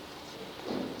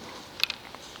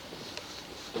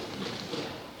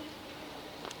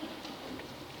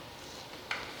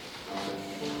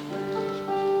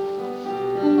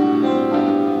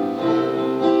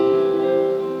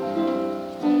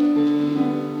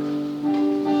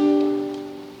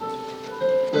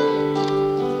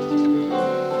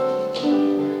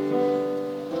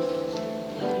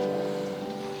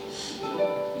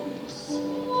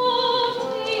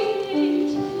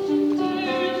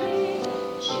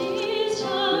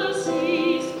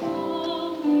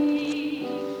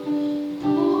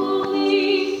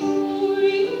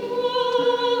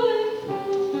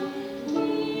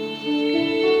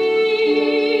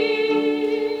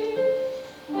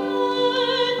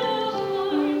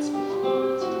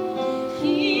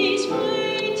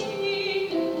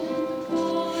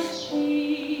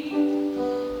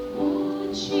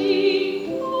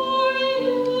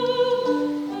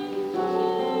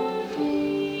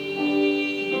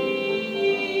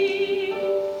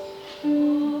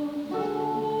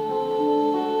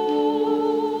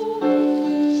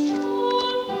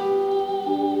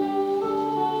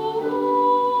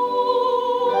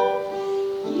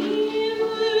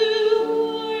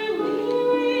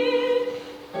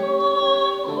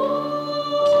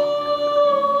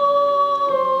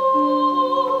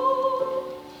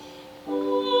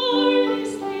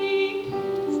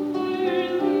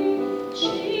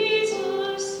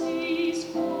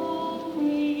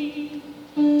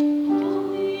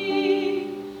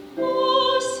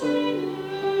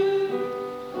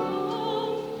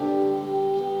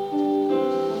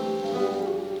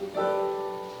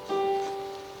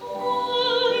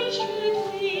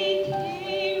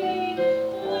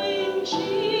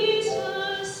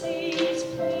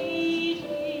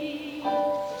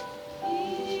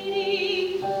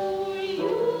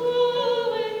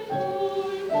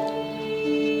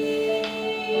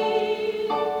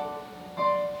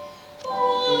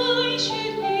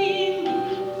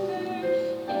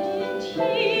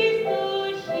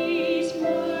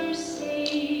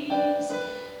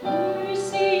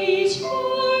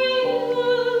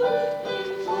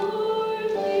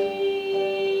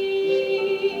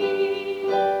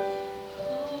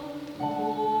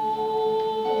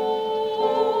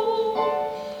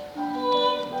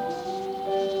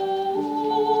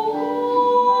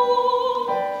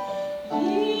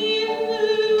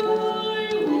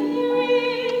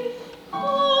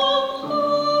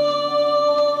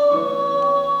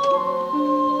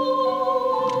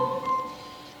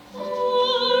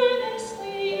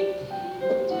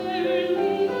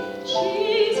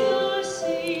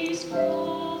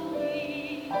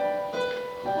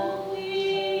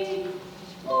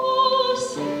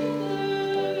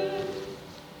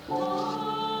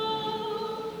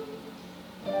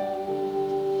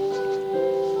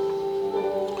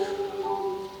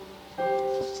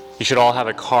 You should all have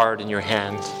a card in your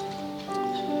hand.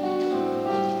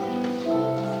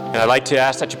 And I'd like to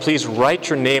ask that you please write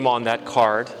your name on that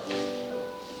card.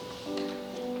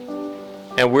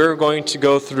 And we're going to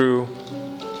go through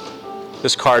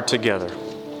this card together.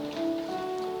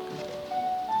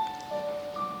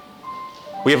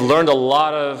 We have learned a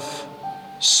lot of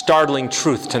startling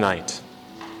truth tonight.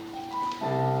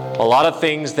 A lot of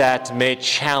things that may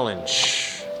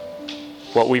challenge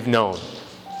what we've known,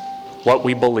 what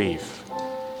we believe.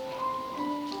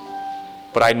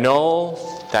 But I know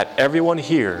that everyone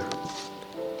here,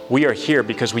 we are here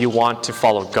because we want to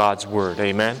follow God's word.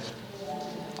 Amen?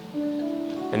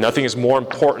 And nothing is more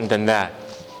important than that,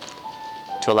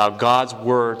 to allow God's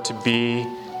word to be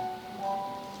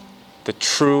the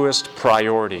truest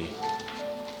priority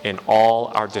in all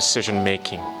our decision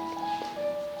making.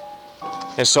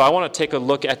 And so I want to take a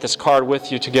look at this card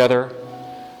with you together.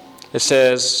 It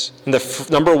says, in the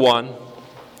number 1,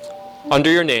 under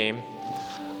your name,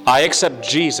 I accept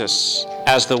Jesus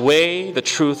as the way, the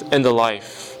truth, and the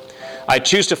life. I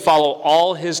choose to follow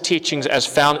all his teachings as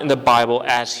found in the Bible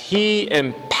as he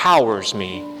empowers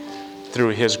me through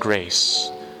his grace.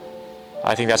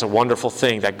 I think that's a wonderful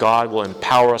thing, that God will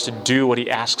empower us to do what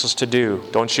he asks us to do.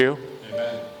 Don't you?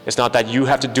 Amen. It's not that you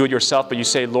have to do it yourself, but you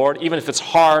say, Lord, even if it's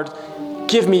hard,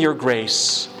 give me your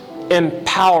grace.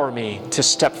 Empower me to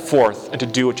step forth and to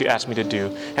do what you ask me to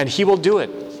do. And he will do it.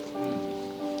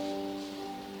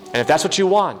 And if that's what you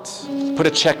want, put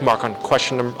a check mark on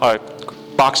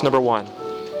box number 1.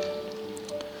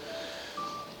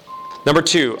 Number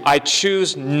 2, I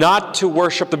choose not to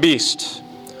worship the beast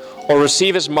or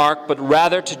receive his mark, but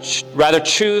rather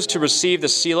choose to receive the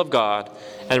seal of God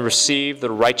and receive the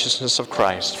righteousness of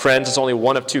Christ. Friends, it's only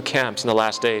one of 2 camps in the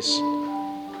last days.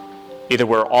 Either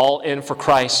we're all in for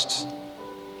Christ,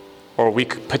 or we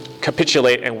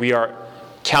capitulate and we are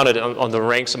counted on the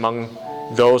ranks among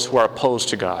those who are opposed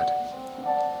to God.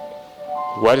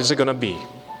 What is it going to be?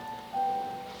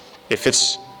 If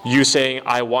it's you saying,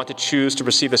 I want to choose to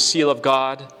receive the seal of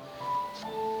God,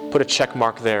 put a check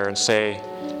mark there and say,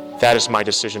 that is my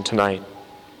decision tonight.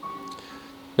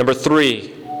 Number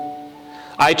 3,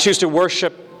 I choose to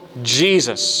worship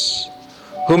Jesus,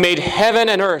 who made heaven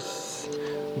and earth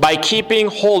by keeping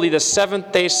holy the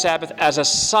seventh-day Sabbath as a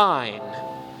sign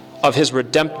of his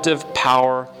redemptive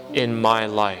power in my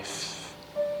life.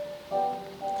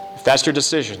 If that's your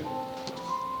decision,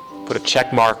 put a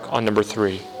check mark on number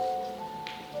 3.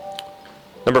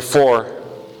 Number 4,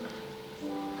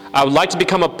 I would like to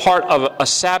become a part of a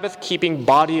Sabbath-keeping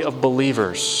body of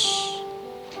believers.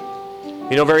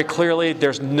 You know very clearly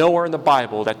there's nowhere in the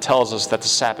Bible that tells us that the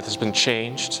Sabbath has been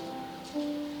changed.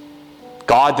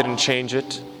 God didn't change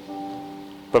it,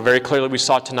 but very clearly we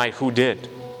saw tonight who did.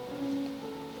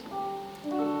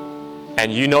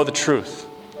 And you know the truth,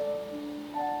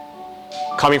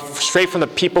 coming straight from the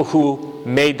people who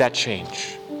made that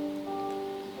change.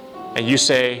 And you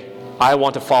say, I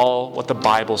want to follow what the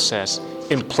Bible says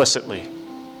implicitly.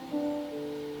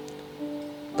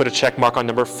 Put a check mark on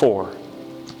number 4,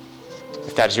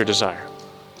 if that is your desire.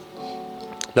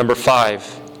 Number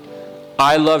 5,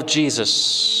 I love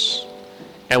Jesus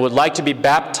and would like to be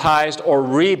baptized or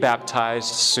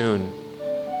re-baptized soon.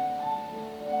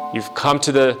 You've come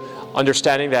to the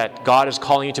understanding that God is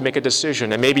calling you to make a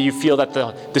decision, and maybe you feel that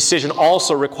the decision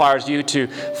also requires you to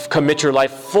commit your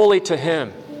life fully to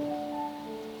him.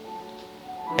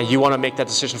 And you want to make that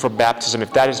decision for baptism.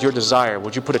 If that is your desire,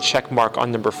 would you put a check mark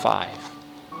on number 5?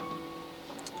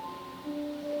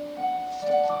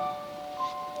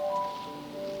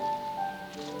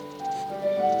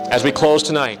 As we close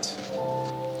tonight,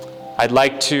 I'd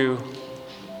like to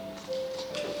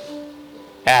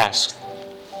ask,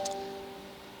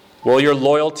 will your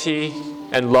loyalty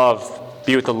and love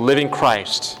be with the living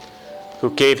Christ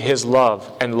who gave his love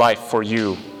and life for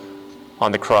you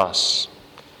on the cross?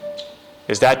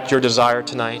 Is that your desire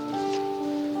tonight?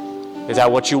 Is that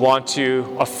what you want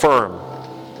to affirm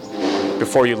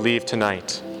before you leave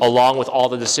tonight, along with all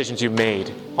the decisions you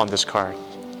made on this card?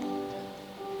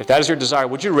 If that is your desire,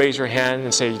 would you raise your hand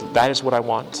and say, that is what I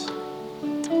want?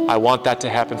 I want that to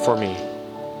happen for me.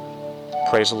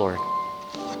 Praise the Lord.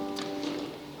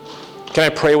 Can I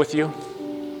pray with you?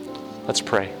 Let's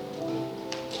pray.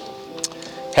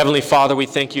 Heavenly Father, we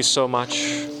thank you so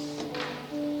much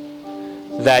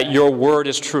that your word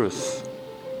is truth,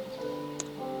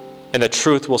 and the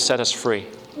truth will set us free.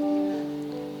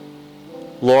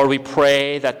 Lord, we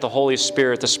pray that the Holy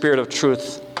Spirit, the Spirit of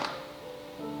truth,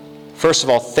 first of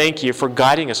all, thank you for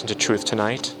guiding us into truth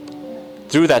tonight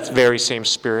through that very same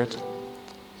Spirit.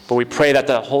 But we pray that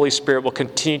the Holy Spirit will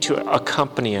continue to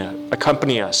accompany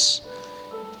us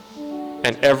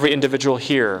and every individual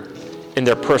here in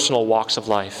their personal walks of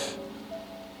life.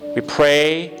 We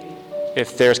pray,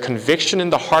 if there's conviction in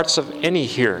the hearts of any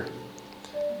here,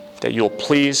 that you'll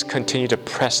please continue to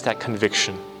press that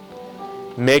conviction.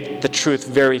 Make the truth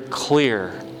very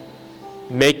clear.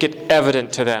 Make it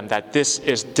evident to them that this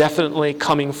is definitely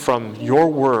coming from your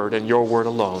word and your word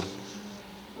alone.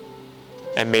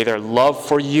 And may their love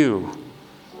for you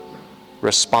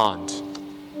respond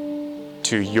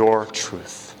to your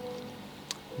truth.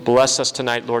 Bless us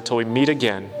tonight, Lord, till we meet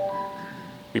again.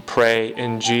 We pray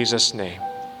in Jesus' name.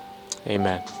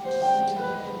 Amen.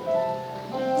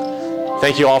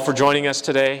 Thank you all for joining us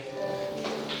today.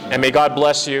 And may God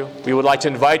bless you. We would like to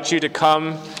invite you to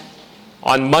come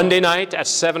on Monday night at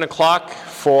 7 o'clock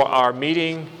for our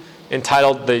meeting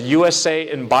entitled The USA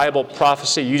in Bible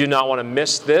Prophecy. You do not want to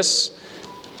miss this,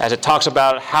 as it talks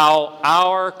about how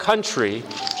our country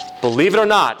believe it or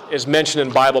not, is mentioned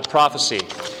in Bible prophecy.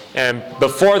 And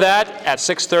before that, at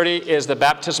 6:30, is the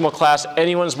baptismal class.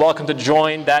 Anyone's welcome to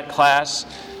join that class.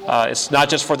 It's not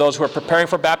just for those who are preparing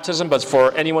for baptism, but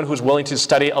for anyone who's willing to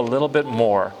study a little bit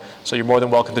more. So you're more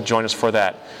than welcome to join us for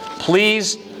that.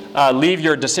 Please leave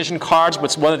your decision cards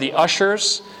with one of the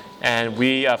ushers, and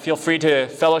we feel free to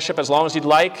fellowship as long as you'd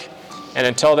like. And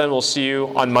until then, we'll see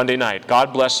you on Monday night.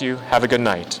 God bless you. Have a good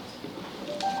night.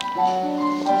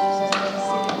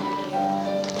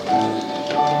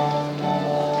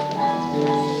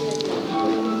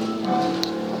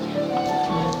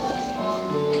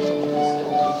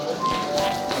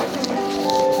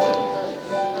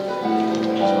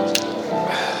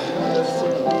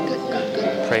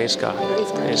 Praise God.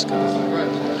 Praise God.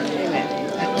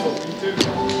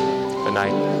 Good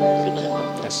night.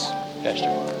 Yes,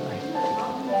 Pastor.